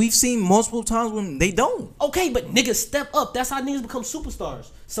 And if we've seen multiple times when they don't. Okay, but niggas step up. That's how niggas become superstars.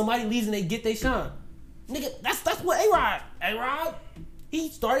 Somebody leaves and they get they shine. Nigga, that's what A-Rod, he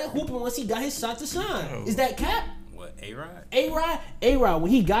started hooping once he got his shot to shine. Is that cap? What, A-Rod? A-Rod,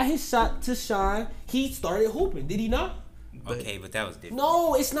 when he got his shot to shine, he started hooping. Did he not? Okay, but that was different.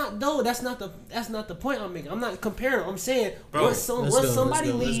 No, it's not though. That's not the point I'm making. I'm not comparing. I'm saying Bro, once let's go,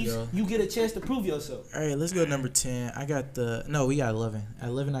 somebody let's leaves, go. you get a chance to prove yourself. All right, let's go number 10. We got 11. At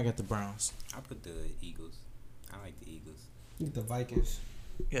 11, I got the Browns. I put the Eagles. I like the Eagles. Get the Vikings.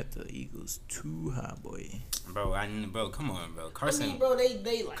 We got the Eagles too high, boy. Bro, come on, bro. Carson. I mean, bro,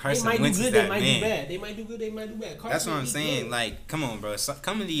 they Carson might do Wentz is good, they that might man. do bad. They might do good, they might do bad. That's what I'm be saying. good. Like, come on, bro.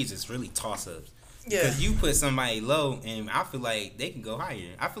 Some of these is really toss-ups. Yeah. Because you put somebody low, and I feel like they can go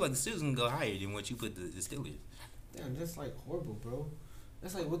higher. I feel like the Steelers can go higher than what you put the Steelers. Damn, that's like horrible, bro.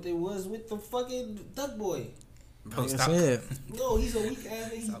 That's like what they was with the fucking Duck Boy. Bro, Like I stop. said, No, he's a weak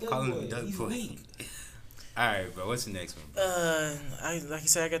ass. He's Stop Duck calling Boy. him Duck He's Boy. weak. All right, bro. What's the next one? like I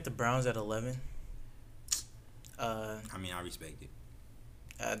said, I got the Browns at 11. I mean, I respect it.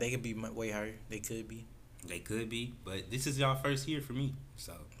 They could be way higher. They could be. They could be, but this is y'all first year for me,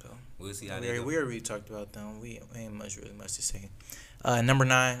 so we'll see how they go. We already talked about them. We ain't really much to say. Number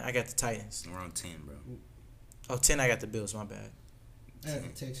 9, I got the Titans. We're on 10, bro. Oh, 10, I got the Bills. My bad. I have the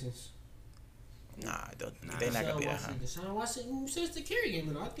Texans. Nah, Nah. they're not gonna be that high. Deshaun Watson since the carry game,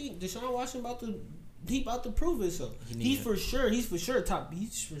 and I think Deshaun Watson about to prove himself. He's for sure top.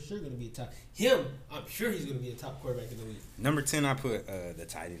 He's for sure gonna be a top. I'm sure he's gonna be a top quarterback in the league. Number 10, I put the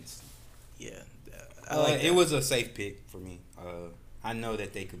Titans. Yeah, I like it was a safe pick for me. I know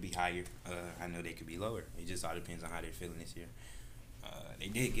that they could be higher. I know they could be lower. It just all depends on how they're feeling this year. They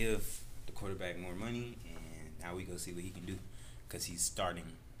did give the quarterback more money, and now we go see what he can do because he's starting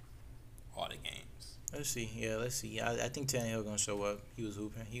all the games. Let's see. Yeah, let's see. I think Tannehill gonna show up. He was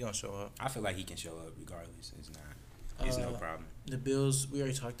hooping. He gonna show up. I feel like he can show up regardless. It's no problem. The Bills, we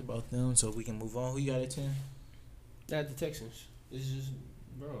already talked about them, so we can move on. Who you got at 10? I have the Texans. It's just,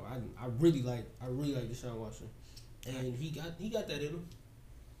 bro. I really like Deshaun Watson, and he got that in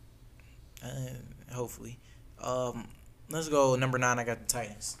him. Hopefully. Let's go. Number 9, I got the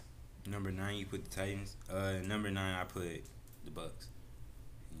Titans. Number 9, you put the Titans. Number 9, I put the Bucks.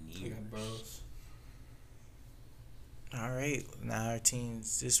 I got Browns. All right, now our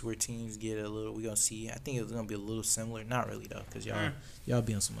teams. This is where teams get a little. We gonna see. I think it's gonna be a little similar. Not really though, cause y'all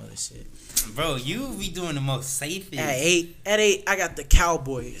be on some other shit. Bro, you be doing the most safest. At 8, I got the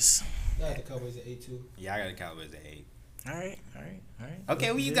Cowboys. I got the Cowboys at 8 too. Yeah, I got the Cowboys at 8. All right.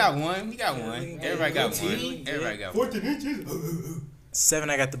 Okay, we got one. We got one. Everybody got one. good. Everybody got 14 one. inches. 7,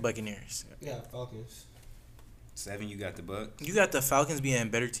 I got the Buccaneers. Yeah, Falcons. 7, you got the Bucks. You got the Falcons being a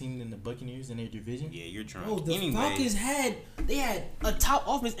better team than the Buccaneers in their division. Yeah, you're drunk. Bro, the anyway, Falcons had a top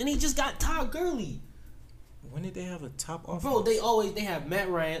offense, and they just got Todd Gurley. When did they have a top offense? Bro, they have Matt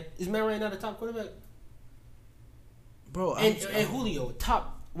Ryan. Is Matt Ryan not a top quarterback? Bro, And Julio,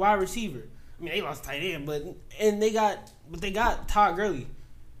 top wide receiver. I mean, they lost tight end, but they got Todd Gurley.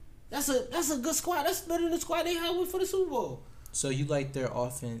 That's a good squad. That's better than the squad they had for the Super Bowl. So you like their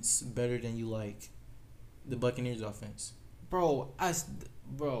offense better than you like the Buccaneers offense? Bro, It's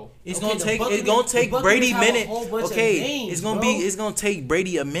okay, gonna the take Buccaneers Brady have a minute. whole bunch of Okay, names, it's gonna take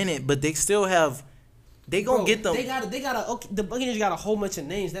Brady a minute, but they still have. They gonna get them. They got okay, the Buccaneers got a whole bunch of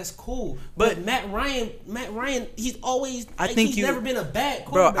names. That's cool. But Matt Ryan, he's always. He's never been a bad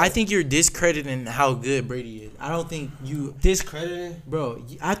quarterback. Bro, I think you're discrediting how good Brady is. I don't think you discrediting. Bro,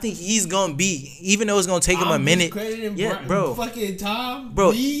 I think he's gonna be, even though it's gonna take him a minute. Yeah, bro. Fucking Tom.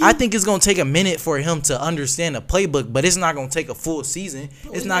 Bro, Lee. I think it's gonna take a minute for him to understand the playbook, but it's not gonna take a full season.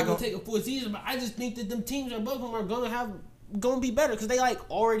 Bro, it's not gonna take a full season, but I just think that them teams above him are gonna be better because they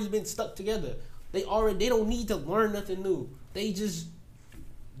already been stuck together. They don't need to learn nothing new. They just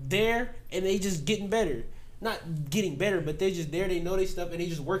there and they just getting better. Not getting better, but they just there. They know their stuff and they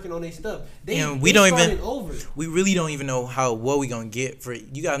just working on their stuff. We really don't even know what we gonna get for.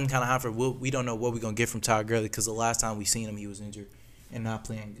 You got him kind of high for. We don't know what we gonna get from Todd Gurley because the last time we seen him, he was injured and not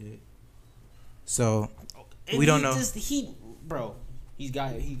playing good. So we don't know. He's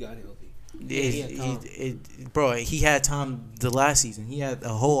got healthy. He had time the last season. He had a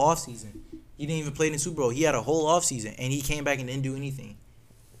whole off season. He didn't even play in the Super Bowl. He had a whole offseason, and he came back and didn't do anything.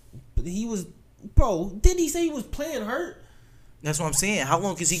 But he was, didn't he say he was playing hurt? That's what I'm saying. How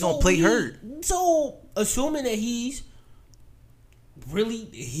long is he going to play hurt? So, assuming that he's really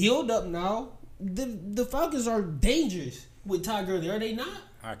healed up now, the Falcons are dangerous with Todd Gurley, are they not?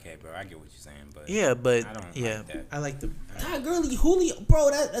 Okay, bro, I get what you're saying, but yeah, but I don't yeah, like that. I like the Todd Gurley, Julio, bro.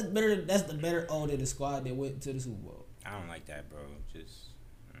 That's better. That's the better than the squad that went to the Super Bowl. I don't like that, bro. Just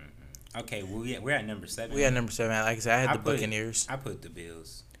okay. Well, we're at number 7. We had number 7. Like I said, I had the Buccaneers. I put the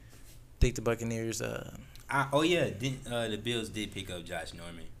Bills. Think the Buccaneers. The Bills did pick up Josh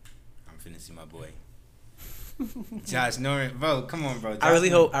Norman. I'm finna see my boy. Josh Norman, bro, come on, bro. I really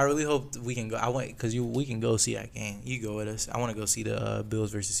hope we can go. We can go see that game. You go with us. I want to go see the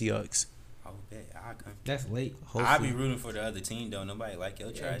Bills versus Seahawks. Oh, bet I'll come. That's late. Hopefully. I'll be rooting for the other team though. Nobody like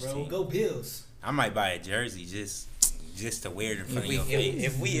your trash team. Go Bills. I might buy a jersey just to wear it in front of your face.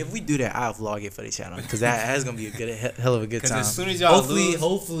 If we do that, I'll vlog it for the channel because that's gonna be a hell of a good time. As soon as y'all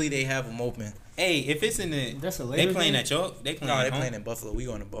hopefully they have them open. Hey, if it's in the, that's a they playing at your, they're playing in Buffalo. We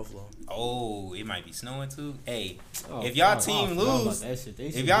going to Buffalo. Oh, it might be snowing too. Hey, if y'all team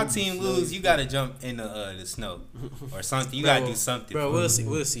lose, you gotta jump in the snow or something. You gotta do something. Bro, we'll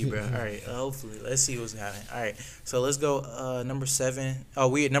see, bro. All right, hopefully, let's see what's happening. All right, so let's go. Number 7. Oh,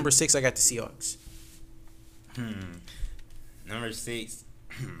 we at number 6. I got the Seahawks. Number 6.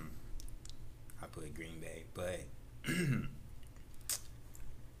 I put Green Bay, but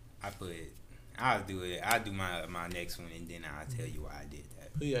I'll do it. I'll do my next one, and then I'll tell you why I did that.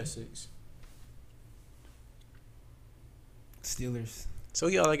 Who you got 6? Steelers. So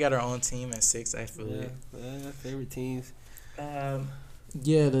we all got our own team at 6. I feel it. Favorite teams.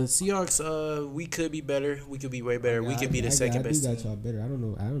 Yeah, the Seahawks. We could be better. We could be way better. We could be the second best I team. got y'all better. I don't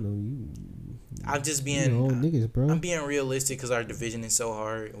know. You. I'm just You being. know, niggas, bro. I'm being realistic because our division is so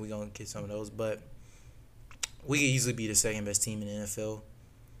hard, and we gonna get some of those. But we could easily be the second best team in the NFL.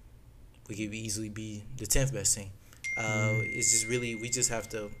 We could easily be the 10th best team. It's just really we just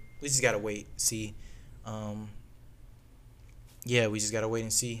gotta wait, see. Yeah, we just gotta wait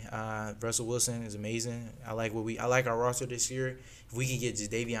and see. Russell Wilson is amazing. I like our roster this year. If we can get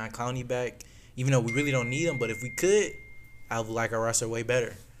Jadeveon Clowney back, even though we really don't need him, but if we could, I would like our roster way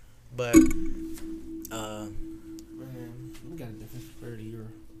better. But Man, we got a defensive player of the year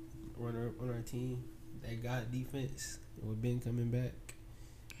runner on our team that got defense with Ben coming back.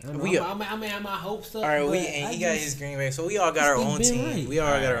 I don't know. I may have my hopes up. all right, but he got his Green Bay, so we all got our It's own been team. right. We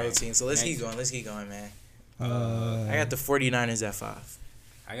all got our own Alright. team. So let's Next. keep going, man. Uh, I got the 49ers at 5.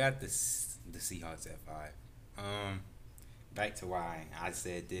 I got the Seahawks at 5. Back to why I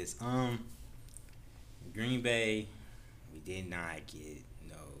said this. Green Bay, we did not get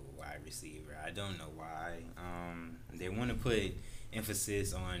no wide receiver. I don't know why. They want to put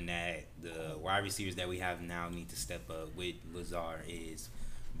emphasis on that the wide receivers that we have now need to step up with Lazard is,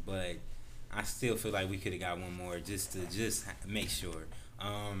 but I still feel like we could have got one more just to make sure.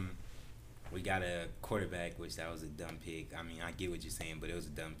 We got a quarterback, which that was a dumb pick. I mean, I get what you're saying, but it was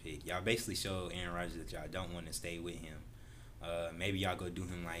a dumb pick. Y'all basically showed Aaron Rodgers that y'all don't want to stay with him. Maybe y'all go do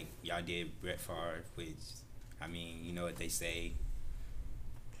him like y'all did Brett Favre, which, I mean, you know what they say.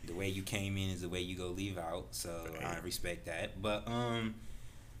 The way you came in is the way you go leave out, so I respect that. But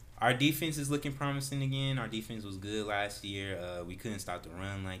our defense is looking promising again. Our defense was good last year. We couldn't stop the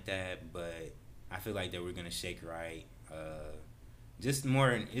run like that, but I feel like that we're going to shake right. Just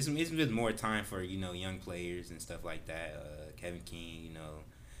more, it's just more time for, you know, young players and stuff like that. Kevin King, you know,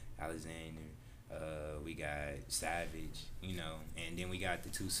 Alexander. We got Savage, you know, and then we got the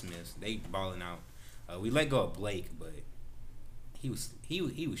 2 Smiths. They balling out. We let go of Blake, but he was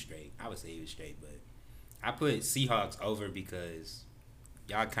straight. I would say he was straight, but I put Seahawks over because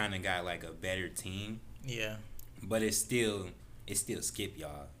y'all kind of got like a better team. Yeah. But it's still skip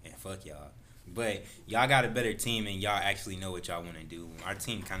y'all and fuck y'all. But y'all got a better team and y'all actually know what y'all want to do. Our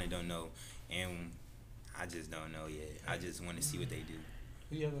team kind of don't know, and I just don't know yet. I just want to see what they do.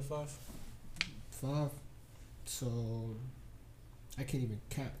 Who you have at 5? 5. So I can't even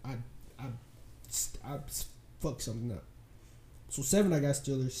cap. I fucked something up. So 7 I got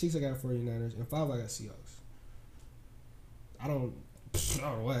Steelers, 6 I got 49ers, and 5 I got Seahawks. I don't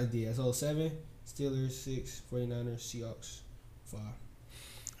know what I did. So 7 Steelers, 6 49ers, Seahawks, 5.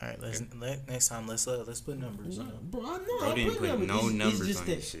 All right, next time let's put numbers. You know? Bro, I know. Bro I didn't put no numbers just on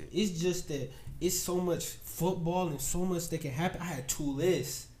that, this shit. It's just that it's so much football and so much that can happen. I had 2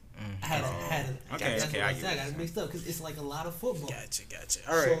 lists. I had Okay, that's okay, what I I get said. I what got you're it mixed up because it's like a lot of football. Gotcha.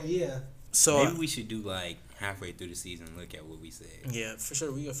 All right. So yeah, So Maybe we should do like halfway through the season and look at what we said. yeah, for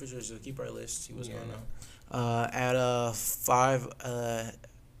sure. We for sure just keep our list, see what's Yeah. going on. At 5,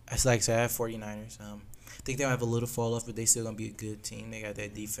 it's like I said, I have 49ers. I think they'll have a little fall off, but they still gonna be a good team. They got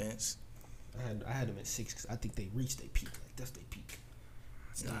that defense. I had them at 6 because I think they reached their peak. Like that's their peak.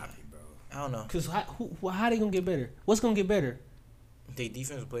 Stop it, bro. I don't know. Because how they gonna get better? What's gonna get better? They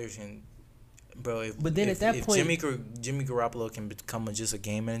defensive players can, bro. But then at that point- Jimmy Garoppolo can become just a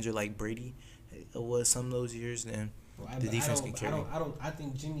game manager like Brady was some of those years, then Well, the defense can carry. I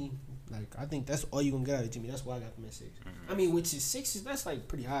think Jimmy. Like I think that's all you gonna get out of Jimmy. That's why I got them at 6. I mean, which is 6 is that's like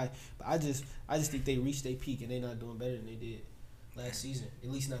pretty high. But I just think they reached their peak and they're not doing better than they did last season. At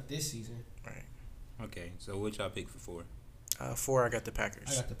least not this season. Okay, so what y'all pick for 4? 4, I got the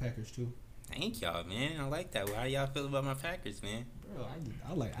Packers. I got the Packers too, Thank y'all, man. I like that. How y'all feel about my Packers, man? bro.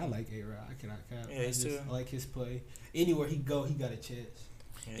 I like A-Rod. I cannot. Yeah, he's too. I like his play. Anywhere he go, he got a chance.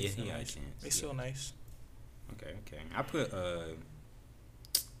 Yeah, they he feel got a nice. chance. They feel nice. Okay. I put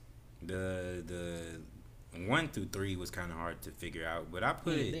the 1 through 3 was kind of hard to figure out, but I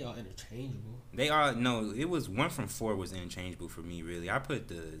put They all interchangeable. it was 1 from 4 was interchangeable for me really. I put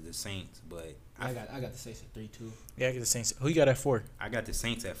the Saints, but I got the Saints at 3 too. Yeah, I get the Saints. Who you got at 4? I got the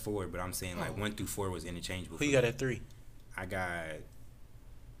Saints at 4, but I'm saying like Oh. 1 through 4 was interchangeable. Who for you got me. at 3? I got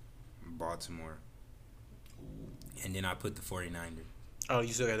Baltimore, and then I put the 49ers. Oh,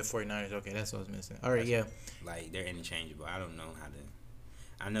 you still got the 49ers. Okay, that's what I was missing. All right, yeah. Like they're interchangeable. I don't know how to.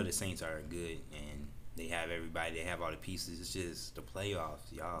 I know the Saints are good and they have everybody. They have all the pieces. It's just the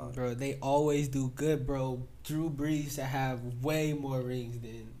playoffs, y'all. Bro, they always do good, bro. Drew Brees to have way more rings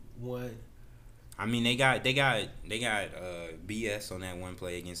than one. I mean, they got BS on that one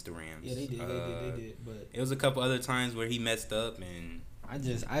play against the Rams. Yeah, they did. But it was a couple other times where he messed up, and I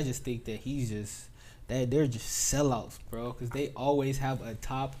just think that they're just sellouts, bro. Because they always have a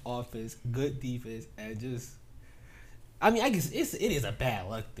top offense, good defense, and just. I mean, I guess it is a bad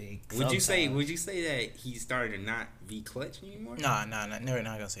luck thing. Would you say that he's starting to not be clutch anymore? Nah, never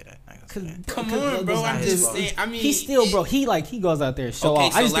not gonna say that. Come on, bro. I'm just saying. I mean, he's still, bro. He goes out there and show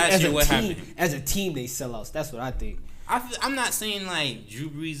off. So I just last year, what think happened? as a team, they sellouts. That's what I think. I'm not saying like Drew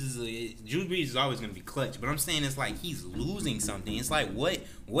Brees is always gonna be clutch, but I'm saying it's like he's losing something. It's like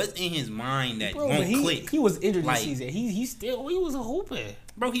what's in his mind that won't click. He was injured like, this season. He was a hooper.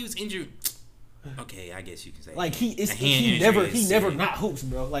 Bro, he was injured. Okay, I guess you can say like that. he never not hoops,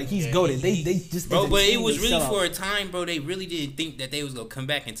 bro. Like he's goated. They just bro, but it was really for a time, bro. They really didn't think that they was gonna come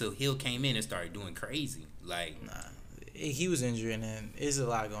back until Hill came in and started doing crazy. Like nah, he was injured and then there's a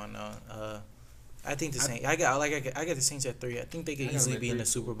lot going on. I think the Saints. I got the Saints at 3. I think they could easily be in the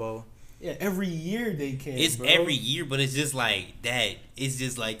Super Bowl. Yeah, every year they can. It's bro. every year, but it's just like that. It's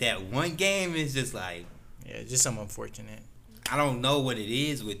just like that one game is just like just something unfortunate. I don't know what it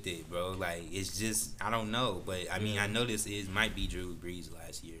is with it, bro. Like it's just I don't know, but I mean I know this might be Drew Brees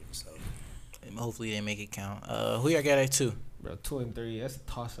last year, so hopefully they make it count. Who y'all got at 2? Bro, 2 and 3. That's a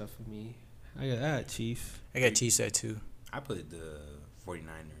toss up for me. I got Chiefs. I got Chiefs at 2. I put the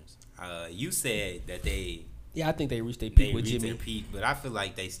 49ers. You said that Yeah, I think they reached their peak with Jimmy. Their peak, but I feel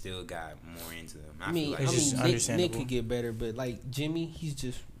like they still got more into them. I mean, it's just Nick could get better, but like Jimmy, he's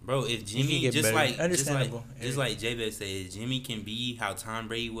just bro. If Jimmy just like Jabez said, Jimmy can be how Tom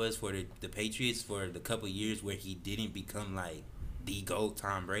Brady was for the Patriots for the couple years where he didn't become like the GOAT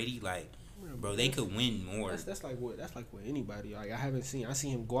Tom Brady. Like, bro, they could win more. That's like what anybody. Like I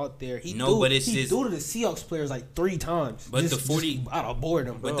seen him go out there. He threw to the Seahawks players like 3 times. But just out of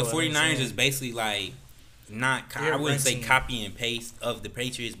boredom. But the 49ers is basically like. I wouldn't say copy and paste of the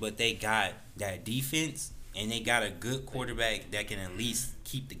Patriots, but they got that defense and they got a good quarterback that can at least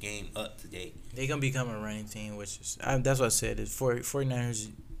keep the game up to date. They're going to become a running team, which is that's what I said. 49ers,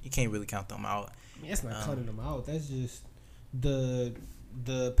 you can't really count them out. I mean, that's not counting them out. That's just the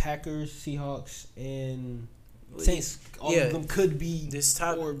Packers, Seahawks, and Saints. All of them could be this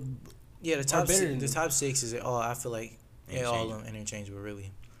top. The top 6 is all. I feel like all of them interchangeable,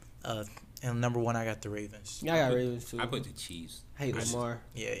 really. And number 1, I got the Ravens. Yeah, I got Ravens too. I put the Chiefs. I hate Lamar.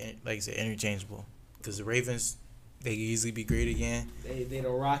 Like I said, interchangeable. Because the Ravens, they could easily be great again. They the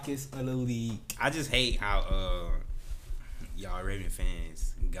Rockets of the league. I just hate how y'all Raven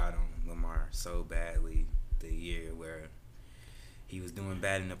fans got on Lamar so badly the year where he was doing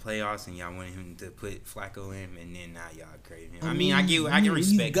bad in the playoffs and y'all wanted him to put Flacco in, and then now y'all crave him. I mean, I can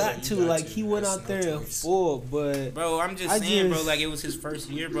respect it. He went out there full, but bro, I'm just saying, bro, like it was his first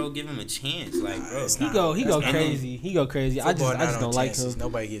year, bro. Give him a chance, like, bro. He go crazy. He go crazy. I just don't like him.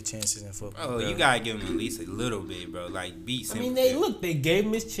 Nobody get chances in football. Oh, you gotta give him at least a little bit, bro. Like beat. I mean, they gave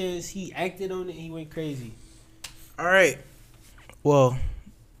him his chance. He acted on it. He went crazy. All right. Well,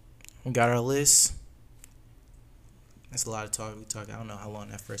 we got our list. That's a lot of talk we talked. I don't know how long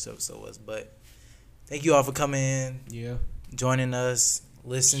that first episode was, but thank you all for coming in. Yeah. Joining us.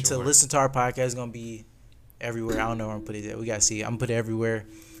 Listen to our podcast. It's gonna be everywhere. I don't know where I'm putting it. We gotta see. I'm gonna put it everywhere.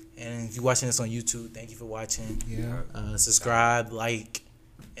 And if you're watching this on YouTube, thank you for watching. Yeah. Subscribe, like,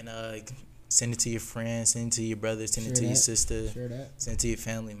 and send it to your friends, send it to your brother, send it to your sister, send it to your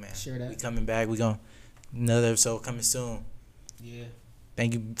family, man. Share that. We coming back. We gonna another episode coming soon. Yeah.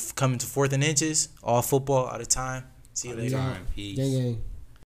 Thank you for coming to 4th and Inches. All football, all the time. See you later. Peace. Gang gang.